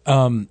 second.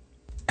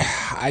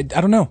 I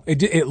don't know.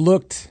 It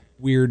looked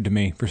weird to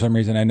me for some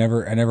reason. I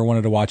never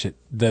wanted to watch it.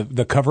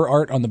 The cover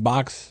art on the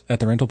box at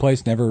the rental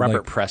place never.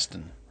 Robert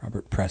Preston.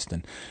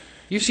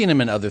 You've seen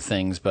him in other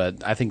things,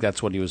 but I think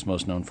that's what he was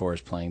most known for, is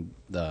playing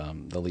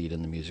the lead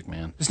in The Music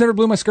Man. Just never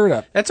blew my skirt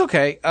up. That's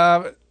okay.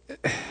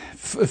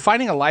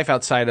 Finding a life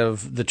outside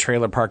of the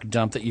trailer park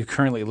dump that you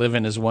currently live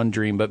in is one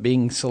dream, but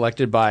being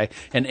selected by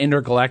an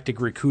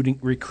intergalactic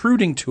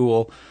recruiting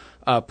tool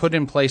put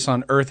in place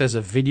on Earth as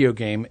a video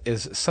game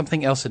is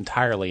something else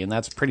entirely, and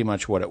that's pretty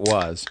much what it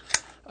was.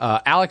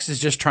 Alex is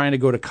just trying to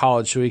go to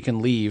college so he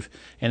can leave,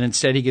 and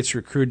instead he gets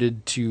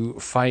recruited to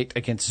fight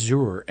against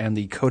Zur and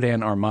the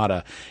Kodan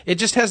Armada. It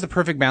just has the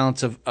perfect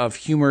balance of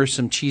humor,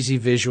 some cheesy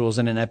visuals,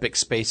 and an epic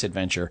space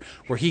adventure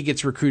where he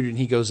gets recruited and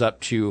he goes up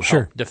to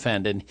help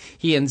defend, and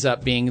he ends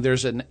up being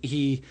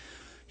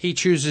he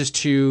chooses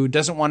to,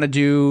 doesn't want to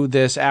do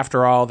this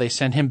after all. They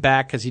send him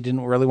back because he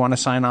didn't really want to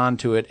sign on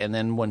to it. And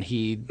then when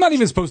not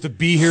even supposed to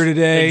be here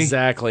today.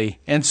 Exactly.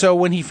 And so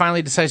when he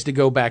finally decides to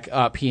go back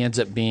up, he ends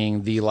up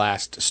being the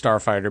last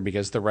Starfighter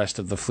because the rest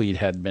of the fleet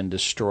had been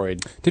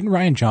destroyed. Didn't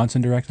Rian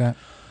Johnson direct that?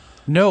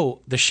 No,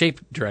 The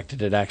Shape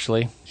directed it,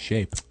 actually.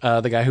 Shape.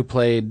 The guy who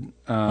played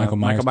Michael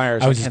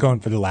Myers. I was just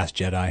going for The Last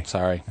Jedi.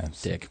 Sorry,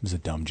 Dick. It was a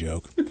dumb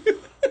joke.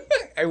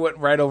 I went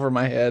right over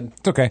my head.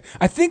 It's okay.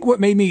 I think what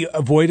made me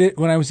avoid it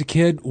when I was a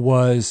kid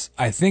was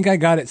I think I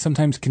got it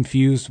sometimes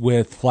confused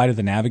with Flight of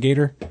the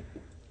Navigator,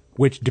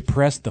 which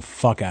depressed the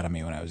fuck out of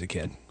me when I was a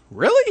kid.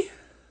 Really?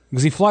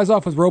 Because he flies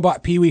off with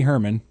robot Pee Wee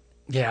Herman.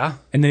 Yeah.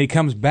 And then he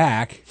comes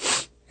back,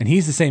 and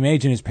he's the same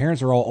age, and his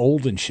parents are all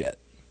old and shit.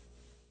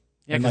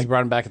 Yeah, because he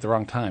brought him back at the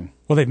wrong time.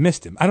 Well, they've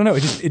missed him. I don't know.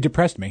 It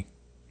depressed me.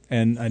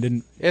 And I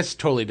didn't. It's a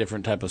totally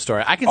different type of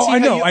story. I can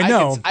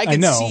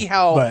see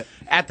how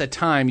at the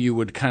time you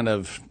would kind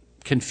of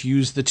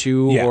confuse the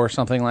two or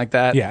something like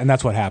that. Yeah, and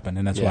that's what happened,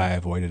 and that's why I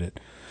avoided it.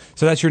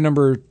 So that's your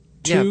number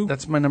 2? Yeah,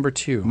 that's my number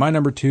 2. My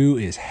number 2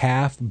 is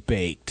Half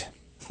Baked.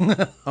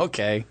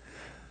 Okay.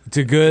 It's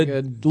a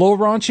good, little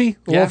raunchy,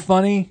 a little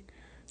funny.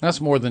 That's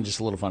more than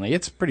just a little funny.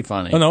 It's pretty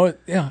funny. Oh, no,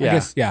 I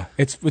guess,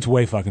 it's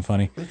way fucking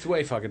funny. It's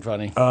way fucking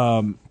funny.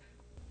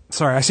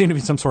 Sorry, I seem to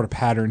be some sort of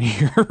pattern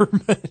here.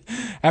 But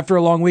after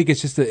a long week,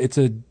 it's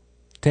a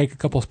take a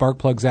couple spark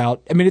plugs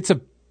out. I mean, it's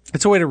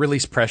a way to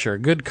release pressure.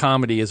 Good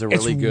comedy is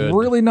It's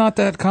really not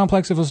that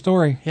complex of a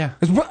story. Yeah.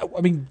 I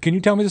mean, can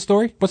you tell me the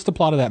story? What's the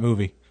plot of that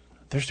movie?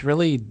 There's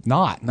really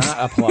not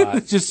a plot.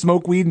 It's just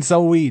smoke weed and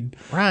sell weed.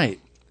 Right.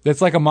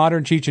 It's like a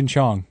modern Cheech and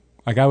Chong.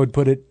 Like I would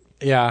put it.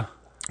 Yeah.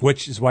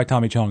 Which is why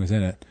Tommy Chong is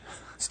in it.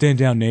 Stand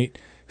down, Nate.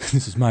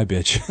 This is my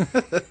bitch.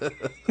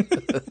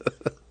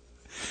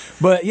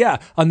 But yeah,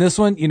 on this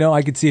one,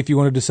 I could see if you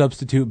wanted to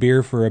substitute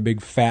beer for a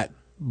big fat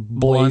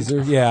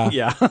blazer. Yeah.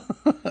 Yeah.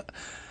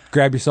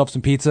 Grab yourself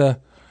some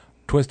pizza,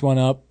 twist one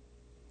up.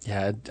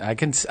 Yeah, I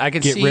can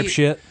get see rip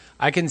shit.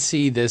 I can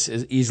see this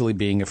as easily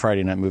being a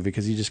Friday night movie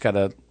because you just got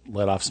to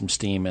let off some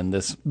steam, and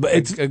it's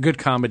a good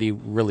comedy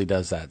really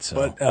does that. So,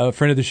 but a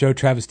friend of the show,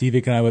 Travis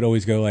Stevick, and I would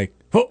always go like,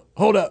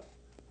 "Hold up,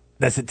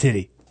 that's a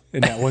titty."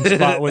 in that one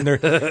spot when they're,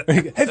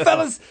 hey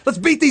fellas, let's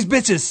beat these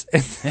bitches.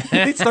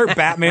 And they start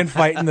Batman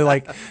fighting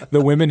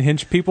the women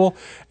hinge people,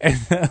 and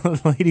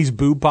the lady's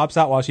boob pops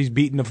out while she's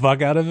beating the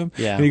fuck out of him.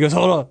 Yeah. And he goes,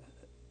 hold on,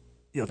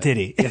 yo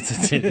titty. It's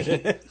a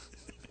titty.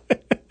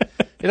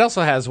 It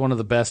also has one of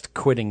the best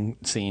quitting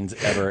scenes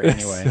ever.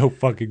 Anyway, so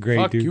fucking great,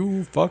 fuck dude.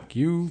 You, fuck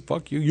you,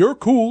 fuck you. You're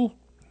cool.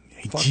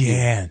 Hey,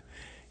 Jan,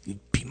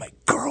 you'd be my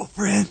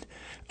girlfriend.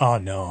 Oh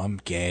no, I'm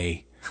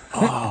gay.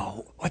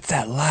 Oh, what's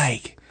that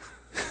like?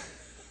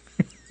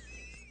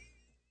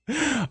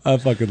 I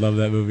fucking love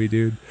that movie,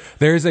 dude.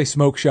 There's a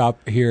smoke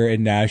shop here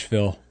in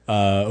Nashville,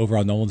 over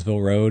on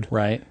Nolensville Road,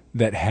 right?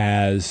 That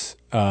has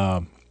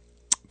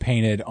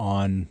painted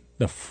on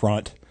the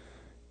front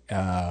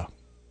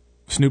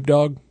Snoop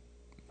Dogg,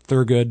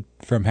 Thurgood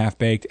from Half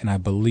Baked, and I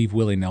believe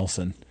Willie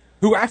Nelson.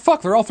 Who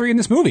they're all three in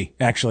this movie,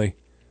 actually.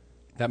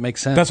 That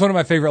makes sense. That's one of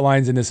my favorite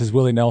lines in this is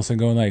Willie Nelson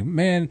going like,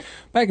 man,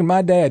 back in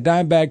my day, a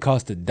dime bag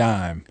cost a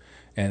dime.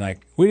 And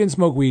like, we didn't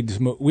smoke weed.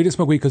 We didn't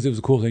smoke weed because it was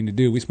a cool thing to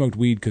do. We smoked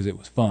weed because it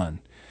was fun.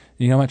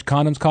 You know how much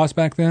condoms cost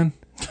back then?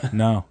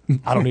 No,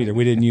 I don't either.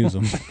 We didn't use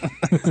them.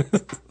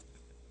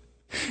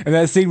 And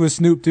that scene with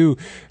Snoop too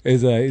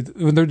is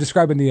when they're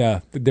describing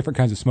the different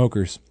kinds of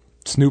smokers.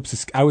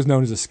 I was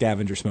known as a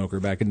scavenger smoker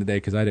back in the day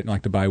because I didn't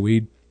like to buy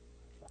weed,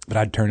 but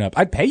I'd turn up.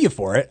 I'd pay you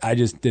for it. I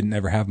just didn't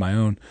ever have my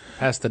own.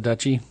 Pass the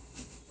Dutchie.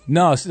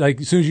 No, it's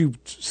like as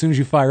soon as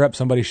you fire up,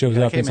 somebody shows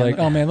up. And it's like,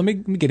 oh man, let me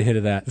get a hit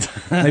of that.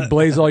 And they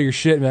blaze all your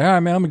shit. And like, all right,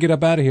 man, I'm gonna get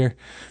up out of here.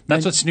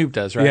 That's what Snoop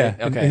does, right? Yeah.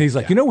 Okay. And he's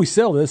like, we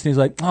sell this. And he's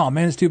like, oh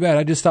man, it's too bad.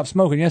 I just stopped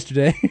smoking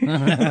yesterday.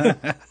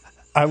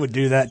 I would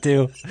do that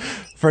too.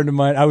 A friend of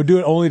mine, I would do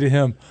it only to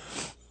him.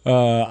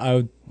 I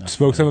would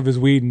smoke some of his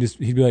weed and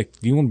he'd be like,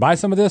 do you want to buy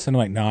some of this? And I'm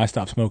like, no, I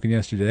stopped smoking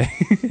yesterday.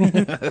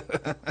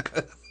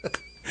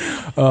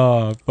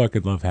 Oh,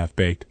 fucking love Half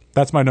Baked.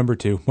 That's my number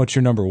 2. What's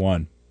your number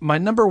 1? My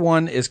number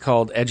 1 is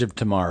called Edge of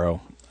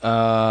Tomorrow.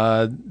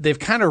 They've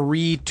kind of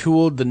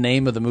retooled the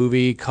name of the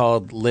movie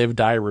called Live,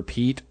 Die,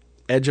 Repeat,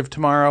 Edge of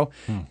Tomorrow.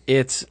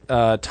 It's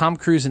Tom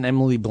Cruise and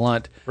Emily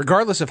Blunt.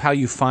 Regardless of how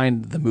you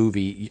find the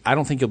movie, I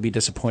don't think you'll be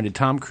disappointed.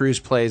 Tom Cruise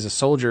plays a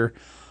soldier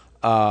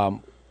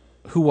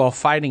who, while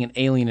fighting an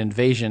alien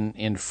invasion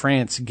in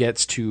France,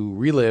 gets to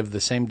relive the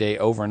same day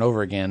over and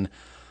over again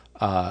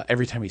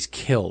every time he's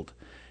killed.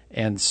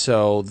 And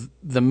so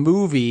the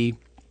movie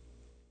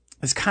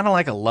is kind of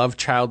like a love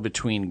child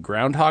between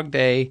Groundhog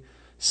Day,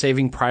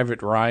 Saving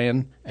Private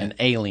Ryan, and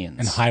Aliens.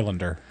 And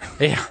Highlander.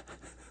 Yeah.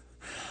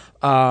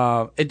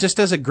 It just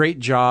does a great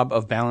job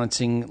of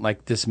balancing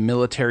like this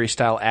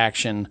military-style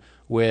action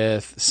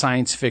with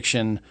science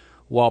fiction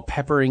while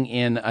peppering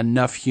in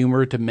enough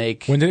humor to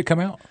make... When did it come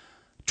out?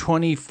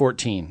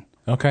 2014.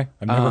 Okay.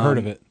 I've never heard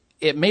of it.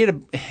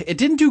 It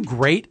didn't do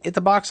great at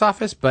the box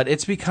office, but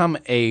it's become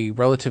a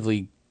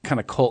relatively kind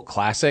of cult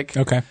classic.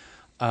 Okay.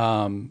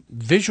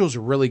 Visuals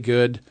are really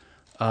good.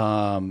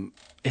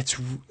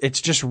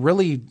 It's just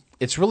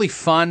really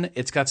fun.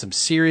 It's got some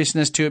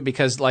seriousness to it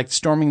because like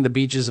storming the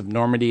beaches of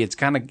Normandy, it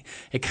kind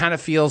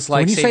of feels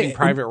like Saving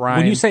Private Ryan.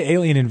 When you say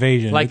alien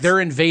invasion, like they're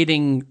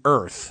invading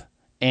Earth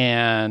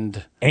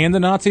and the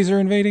Nazis are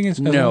invading.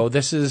 No,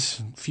 this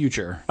is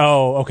future.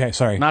 Oh, okay.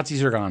 Sorry,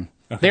 Nazis are gone.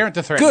 Okay. They aren't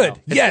the threat. Good.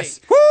 Now. Yes.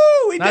 Woo!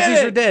 We Nazis did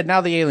it. are dead.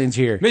 Now the aliens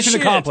here. Mission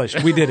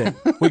accomplished. We did it.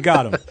 We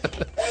got them.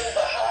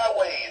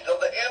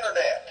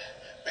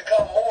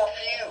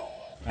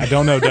 I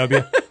don't know,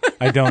 W.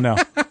 I don't know.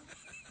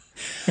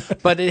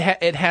 But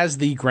it has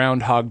the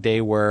Groundhog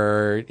Day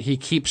where he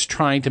keeps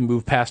trying to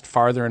move past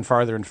farther and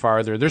farther and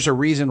farther. There's a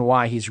reason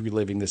why he's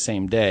reliving the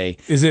same day.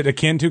 Is it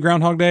akin to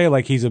Groundhog Day?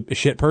 Like he's a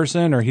shit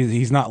person, or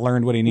he's not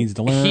learned what he needs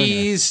to learn?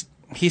 He's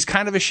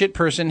kind of a shit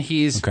person.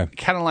 He's kind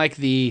of like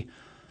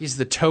he's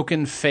the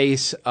token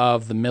face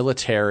of the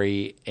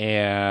military,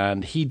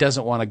 and he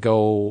doesn't want to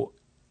go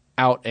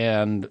out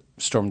and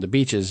storm the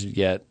beaches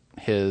yet.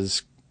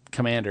 His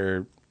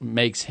commander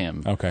makes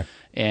him. Okay.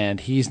 And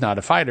he's not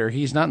a fighter.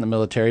 He's not in the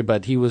military,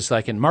 but he was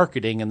like in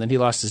marketing, and then he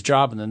lost his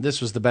job, and then this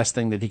was the best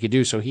thing that he could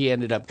do. So he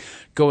ended up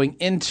going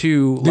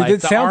into the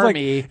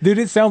army.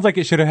 It sounds like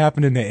it should have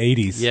happened in the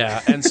 80s.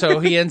 Yeah. And so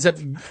he ends up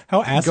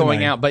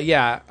going out. But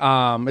yeah,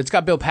 it's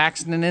got Bill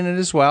Paxton in it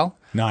as well.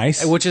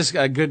 Nice. Which is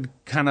a good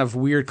kind of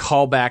weird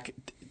callback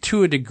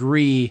to a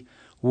degree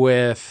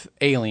with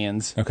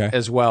Aliens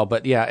as well.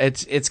 But yeah,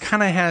 it's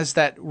kind of has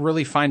that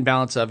really fine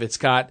balance of it's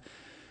got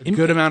a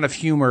good amount of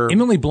humor.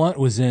 Emily Blunt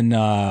was in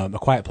A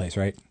Quiet Place,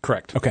 right?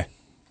 Correct. Okay.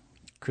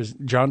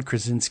 John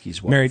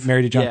Krasinski's wife.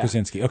 Married to John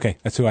Krasinski. Okay,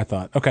 that's who I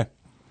thought. Okay.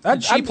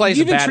 She plays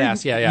a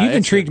badass. Yeah. You've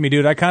intrigued me,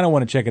 dude. I kind of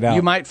want to check it out.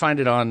 You might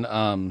find it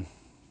on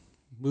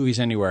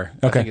Movies Anywhere.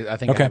 Okay. I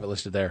think I have it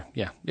listed there.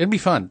 Yeah. It'd be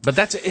fun. But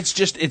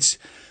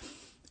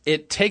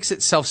it takes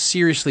itself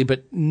seriously,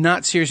 but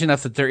not serious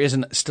enough that there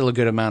isn't still a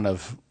good amount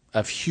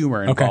of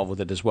humor involved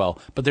with it as well.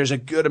 But there's a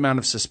good amount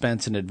of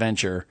suspense and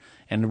adventure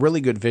and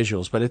really good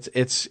visuals. But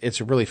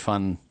it's a really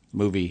fun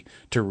movie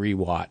to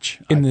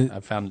rewatch.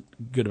 I've found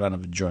a good amount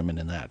of enjoyment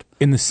in that.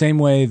 In the same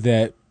way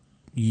that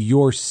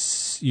your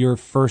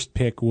first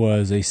pick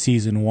was a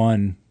season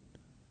 1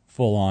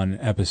 full-on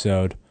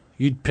episode.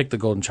 You'd pick The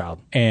Golden Child.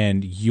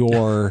 And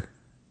your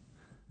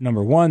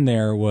number one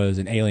there was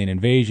an alien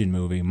invasion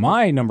movie.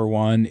 My number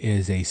one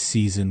is a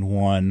season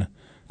 1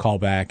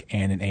 callback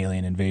and an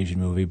alien invasion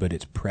movie, but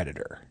it's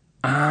Predator.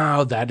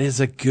 Oh, that is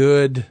a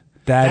good...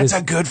 That's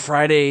a good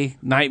Friday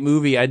night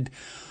movie.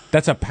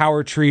 That's a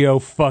power trio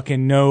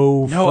fucking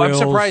no frills, I'm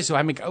surprised.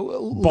 I mean,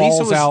 balls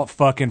Lisa was, out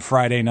fucking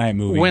Friday night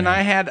movie. When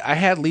man. I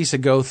had Lisa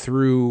go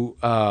through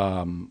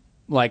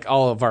like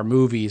all of our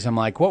movies, I'm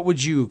like, what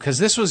would you? Because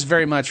this was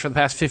very much for the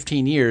past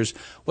 15 years.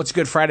 What's a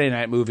good Friday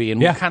night movie?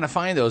 And we kind of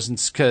find those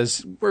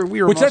because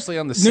we were mostly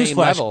on the same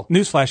level.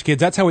 Newsflash,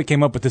 kids. That's how we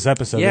came up with this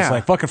episode. Yeah. It's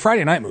like fucking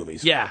Friday night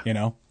movies. Yeah, you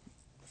know.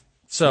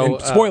 So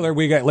and spoiler,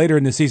 we got later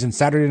in the season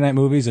Saturday night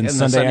movies and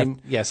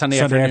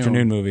Sunday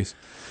afternoon movies.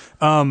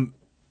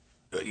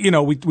 You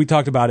know, we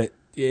talked about it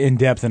in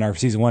depth in our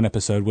season 1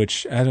 episode,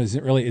 which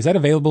is that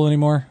available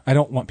anymore? I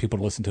don't want people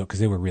to listen to it because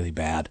they were really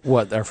bad.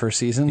 What, our first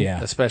season?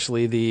 Yeah,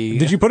 especially the.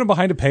 Did you put them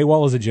behind a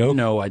paywall as a joke?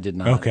 No, I did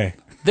not. Okay,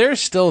 they're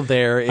still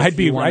there. If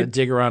you want to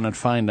dig around and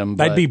find them,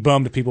 but I'd be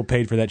bummed if people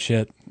paid for that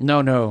shit.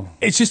 No,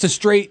 it's just a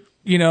straight.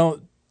 You know,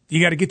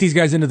 you got to get these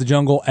guys into the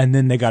jungle, and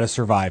then they got to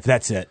survive.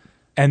 That's it.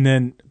 And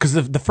then, because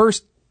the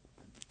first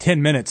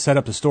 10 minutes set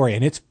up the story,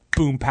 and it's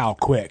boom, pow,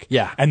 quick.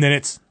 Yeah. And then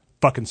it's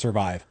fucking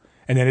survive.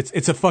 And then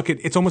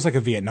it's almost like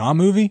a Vietnam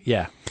movie.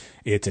 Yeah.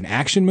 It's an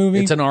action movie.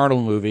 It's an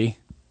Arnold movie.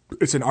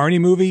 It's an Arnie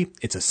movie.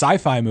 It's a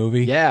sci-fi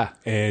movie. Yeah.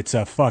 It's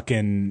a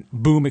fucking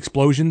boom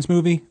explosions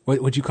movie.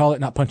 What'd you call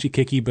it? Not punchy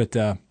kicky, but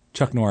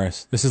Chuck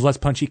Norris. This is less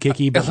punchy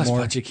kicky, but less more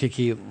punchy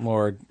kicky,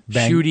 more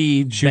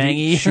shooty,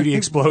 bangy. Shooty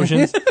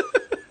explosions.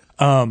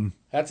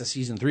 That's a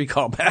season 3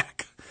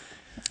 callback.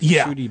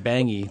 Yeah. Shooty,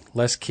 bangy,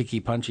 less kicky,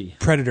 punchy.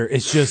 Predator,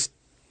 it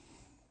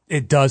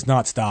does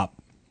not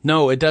stop.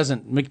 No, it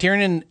doesn't.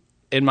 McTiernan,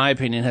 in my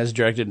opinion, has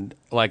directed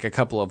like a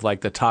couple of like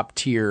the top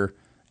tier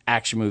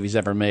action movies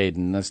ever made,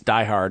 and that's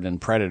Die Hard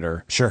and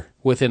Predator. Sure.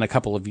 Within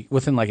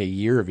like a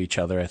year of each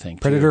other, I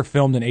think. Predator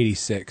filmed in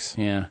 86.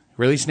 Yeah.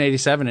 Released in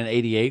 87 and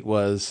 88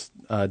 was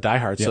Die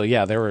Hard. Yep. So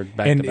yeah, they were back to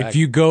back. And if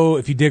you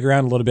dig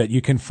around a little bit,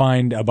 you can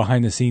find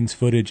behind the scenes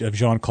footage of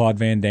Jean-Claude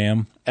Van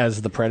Damme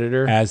as the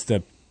Predator.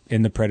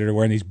 In the Predator,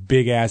 wearing these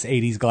big ass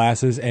 80s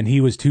glasses, and he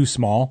was too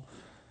small.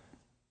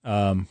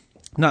 Not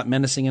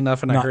menacing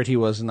enough, and I heard he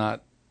was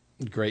not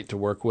great to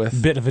work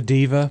with. Bit of a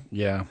diva.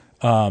 Yeah.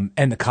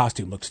 And the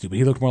costume looked stupid.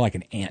 He looked more like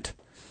an ant.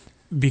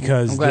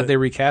 Because I'm glad they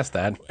recast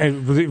that.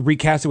 And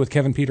recast it with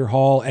Kevin Peter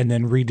Hall, and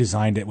then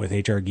redesigned it with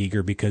H.R.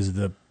 Giger because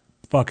the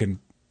fucking.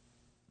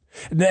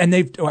 And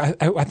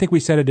I think we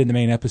said it in the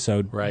main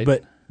episode, right?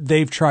 But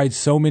they've tried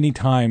so many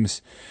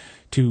times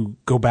to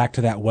go back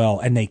to that well,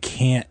 and they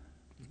can't.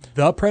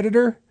 The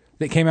Predator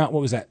that came out,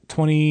 what was that,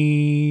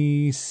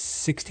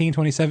 2016,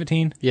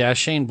 2017? Yeah,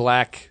 Shane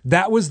Black.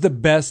 That was the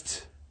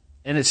best.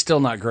 And it's still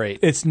not great.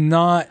 It's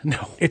not.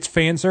 No. It's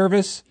fan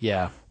service.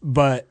 Yeah.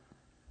 But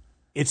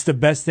it's the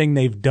best thing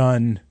they've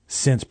done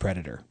since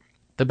Predator.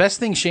 The best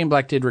thing Shane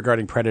Black did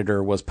regarding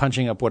Predator was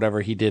punching up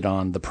whatever he did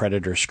on the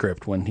Predator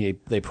script when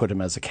they put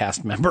him as a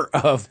cast member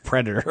of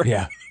Predator.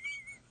 Yeah.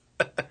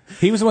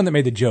 He was the one that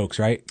made the jokes,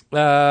 right?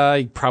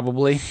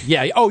 Probably.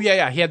 Yeah. Oh,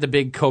 yeah. He had the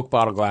big Coke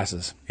bottle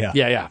glasses. Yeah.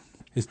 Yeah.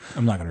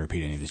 I'm not going to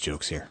repeat any of his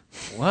jokes here.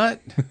 What?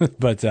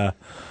 But,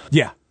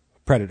 yeah,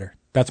 Predator.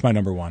 That's my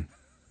number one.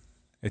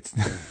 It's.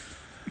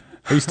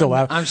 Are you still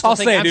laughing? I'll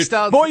say it,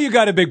 dude. Boy, you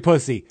got a big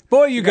pussy.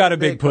 Boy, you got a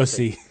big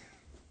pussy.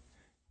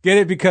 Get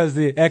it because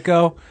the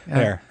echo? Yeah.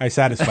 There. I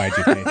satisfied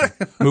you,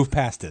 Nathan. Move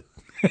past it.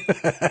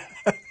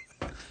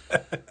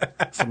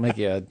 This will make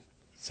you a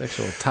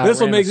sexual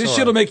tyrannosaur. This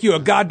shit'll make you a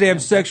goddamn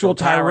sexual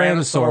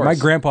tyrannosaur. My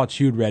grandpa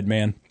chewed Red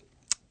Man,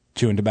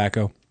 chewing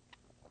tobacco.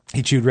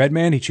 He chewed Red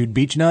Man, he chewed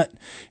Beech Nut,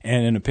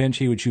 and in a pinch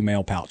he would chew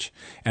Male Pouch.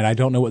 And I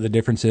don't know what the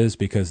difference is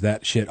because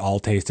that shit all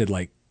tasted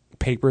like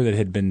paper that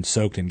had been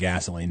soaked in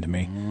gasoline to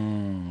me.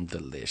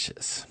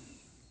 Delicious.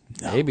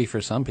 No. Maybe for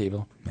some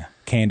people. Yeah.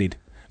 Candied.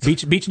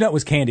 Beech Nut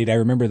was candied. I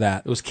remember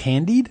that. It was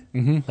candied?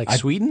 Mm-hmm. Like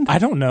sweetened? I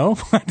don't know.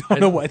 I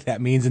don't know what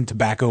that means in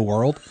tobacco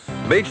world.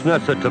 Beech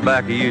Nut's the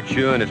tobacco you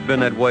chew, and it's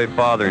been that way,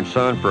 father and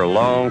son, for a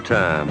long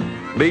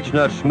time. Beech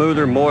Nut's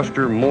smoother,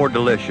 moister, more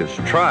delicious.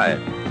 Try it.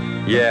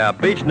 Yeah,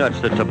 Beech Nut's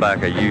the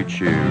tobacco you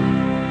chew.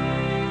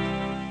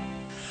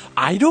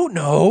 I don't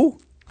know.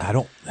 I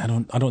don't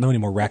know any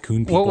more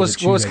raccoon people. What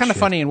was kind of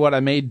funny, and what I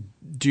may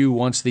do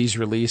once these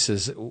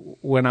releases,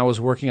 when I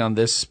was working on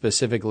this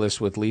specific list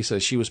with Lisa,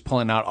 she was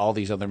pulling out all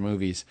these other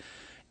movies,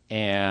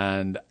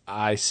 and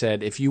I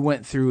said, if you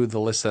went through the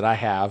list that I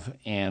have,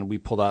 and we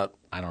pulled out,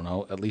 I don't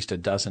know, at least a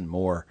dozen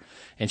more,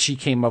 and she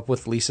came up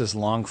with Lisa's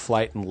long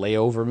flight and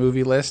layover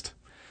movie list.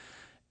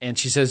 And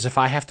she says, if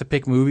I have to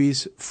pick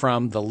movies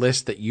from the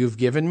list that you've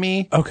given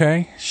me,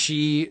 okay,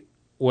 she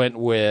went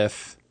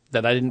with,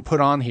 that I didn't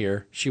put on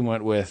here, she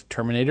went with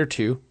Terminator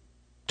 2,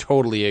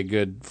 totally a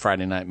good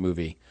Friday night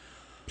movie.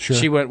 Sure.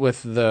 She went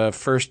with the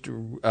first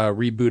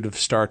reboot of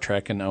Star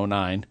Trek in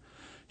 2009.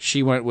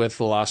 She went with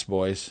The Lost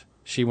Boys.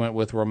 She went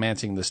with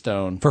Romancing the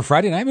Stone. For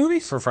Friday night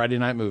movies? For Friday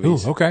night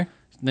movies. Ooh, okay.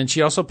 Then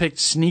she also picked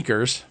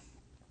Sneakers.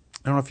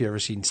 I don't know if you've ever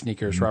seen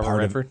Sneakers, Robert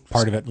Redford.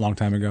 Part of it a long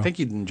time ago. I think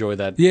you'd enjoy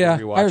that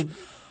rewatch.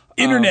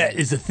 Internet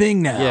is a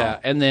thing now. Yeah,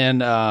 and then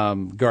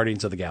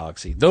Guardians of the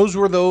Galaxy. Those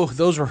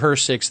were her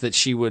 6 that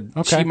she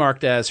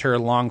marked as her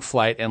long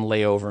flight and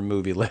layover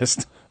movie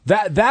list.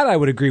 That I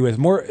would agree with.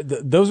 More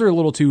those are a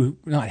little too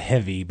not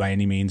heavy by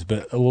any means,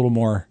 but a little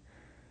more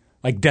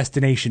like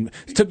destination.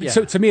 So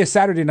to me, a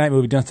Saturday night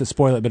movie, not to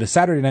spoil it, but a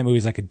Saturday night movie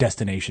is like a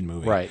destination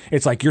movie. Right.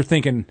 It's like you're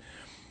thinking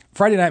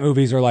Friday night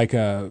movies are like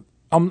not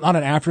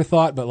an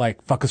afterthought, but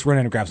like fuck, let's run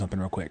in and grab something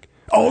real quick.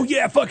 Oh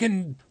yeah,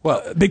 fucking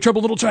Big Trouble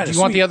in Little China. Do you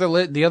want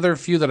the other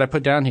few that I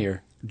put down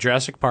here?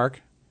 Jurassic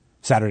Park,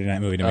 Saturday night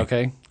movie to me.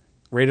 Okay.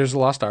 Raiders of the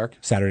Lost Ark,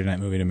 Saturday night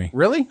movie to me.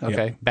 Really?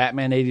 Okay. Yep.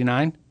 Batman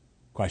 '89,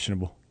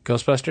 questionable.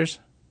 Ghostbusters,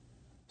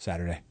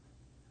 Saturday.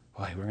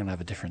 Boy, we're gonna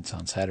have a difference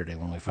on Saturday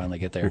when we finally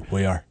get there.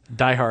 We are.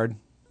 Die Hard.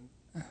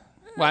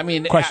 Well, I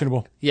mean,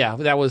 questionable. Yeah,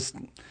 that was.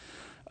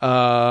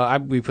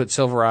 We put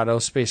Silverado,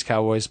 Space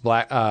Cowboys,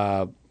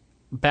 Backdraft,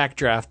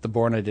 The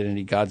Bourne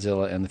Identity,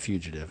 Godzilla, and The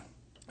Fugitive.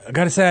 I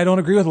gotta say, I don't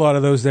agree with a lot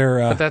of those. There,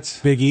 but that's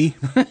Big E.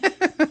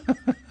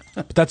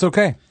 But that's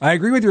okay. I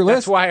agree with your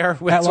list.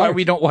 That's why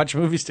we don't watch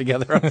movies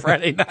together on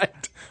Friday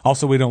night.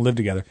 Also, we don't live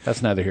together.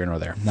 That's neither here nor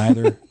there.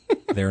 Neither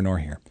there nor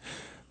here.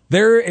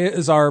 There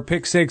is our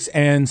Pick 6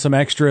 and some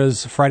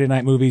extras Friday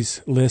night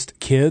movies list,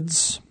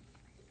 kids.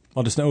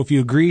 Let us know if you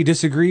agree,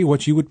 disagree,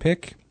 what you would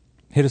pick.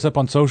 Hit us up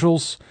on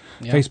socials,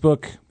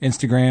 Facebook,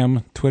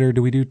 Instagram, Twitter.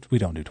 We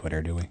don't do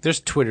Twitter, do we?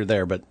 There's Twitter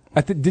there, but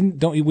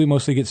don't we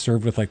mostly get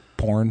served with like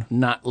porn?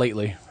 Not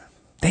lately.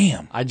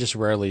 Damn. I just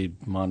rarely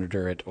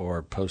monitor it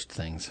or post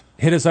things.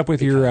 Hit us up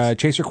with your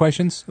chaser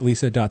questions,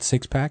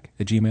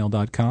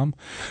 lisa.sixpack@gmail.com.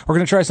 We're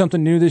going to try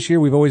something new this year.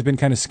 We've always been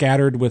kind of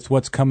scattered with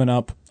what's coming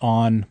up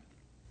on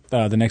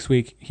the next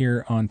week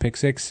here on Pick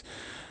 6.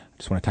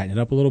 Just want to tighten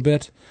it up a little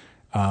bit.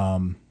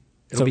 It'll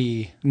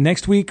be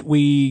next week.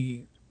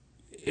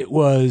 It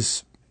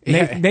was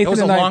Nathan. It was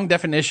a and long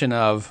definition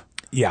of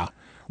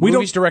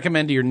movies to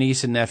recommend to your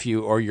niece and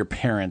nephew or your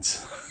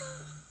parents.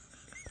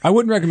 I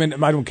wouldn't recommend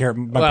it. I don't care.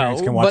 My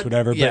parents can watch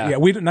whatever. But yeah,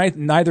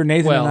 neither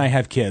Nathan and I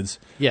have kids.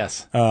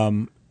 Yes.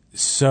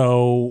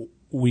 So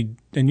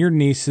and your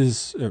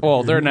nieces.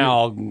 They're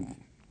now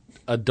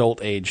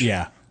adult age.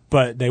 Yeah.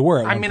 But they were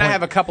at one point. I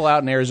have a couple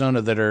out in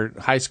Arizona that are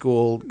high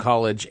school,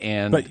 college,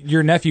 and... But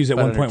your nephews at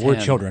one point were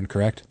children,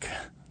 correct?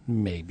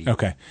 Maybe.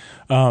 Okay.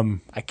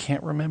 I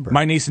can't remember.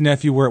 My niece and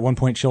nephew were at one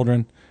point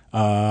children,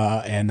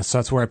 and so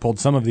that's where I pulled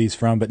some of these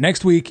from. But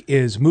next week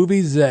is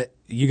movies that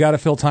you got to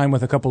fill time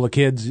with a couple of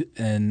kids,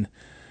 and...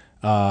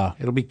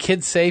 it'll be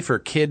kid-safe or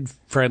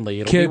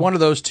kid-friendly. It'll be one of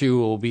those two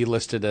will be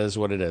listed as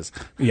what it is.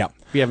 Yeah.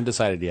 We haven't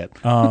decided yet.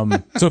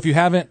 So if you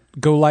haven't,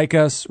 go like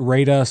us,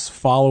 rate us,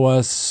 follow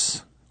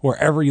us...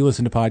 wherever you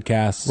listen to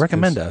podcasts.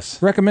 Recommend us.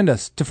 Recommend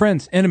us to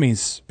friends,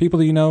 enemies, people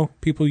that you know,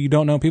 people you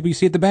don't know, people you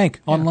see at the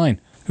bank,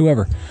 online,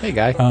 whoever. Hey,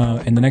 guy.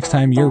 And the next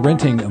time you're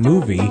renting a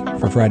movie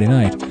for Friday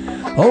night,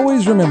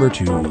 always remember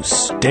to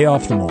stay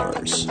off the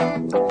moors.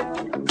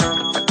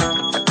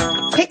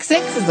 Pick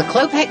 6 is a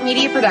Clopec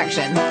Media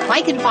production.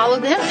 Like and follow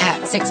them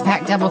at Six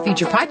Pack Double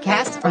Feature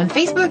Podcast on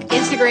Facebook,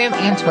 Instagram,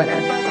 and Twitter.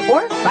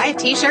 Or buy a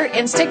t-shirt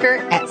and sticker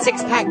at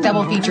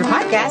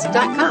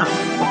sixpackdoublefeaturepodcast.com.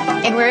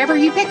 And wherever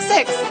you pick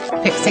 6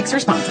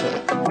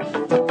 responsibly.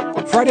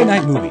 Friday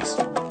night movies.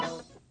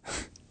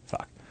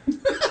 Fuck.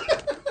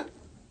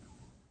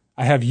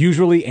 I have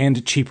usually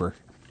and cheaper.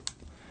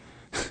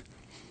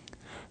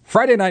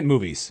 Friday night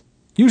movies.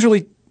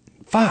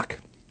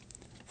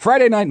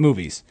 Friday night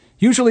movies.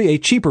 Usually a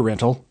cheaper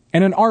rental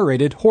and an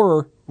R-rated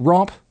horror,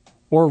 romp,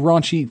 or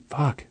raunchy...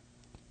 Fuck.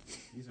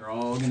 These are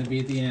all going to be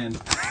at the end.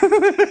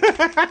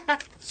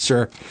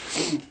 Sure.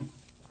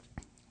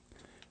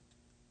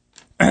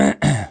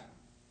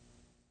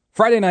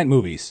 Friday night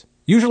movies.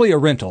 Usually a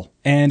rental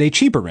and a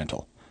cheaper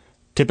rental.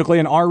 Typically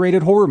an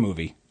R-rated horror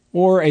movie.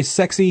 Or a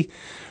sexy,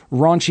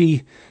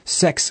 raunchy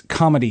sex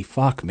comedy.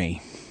 Fuck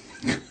me.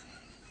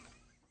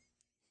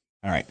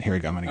 All right, here we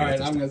go. I'm going to get it. All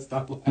right, I'm going to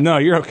stop laughing. No,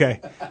 you're okay.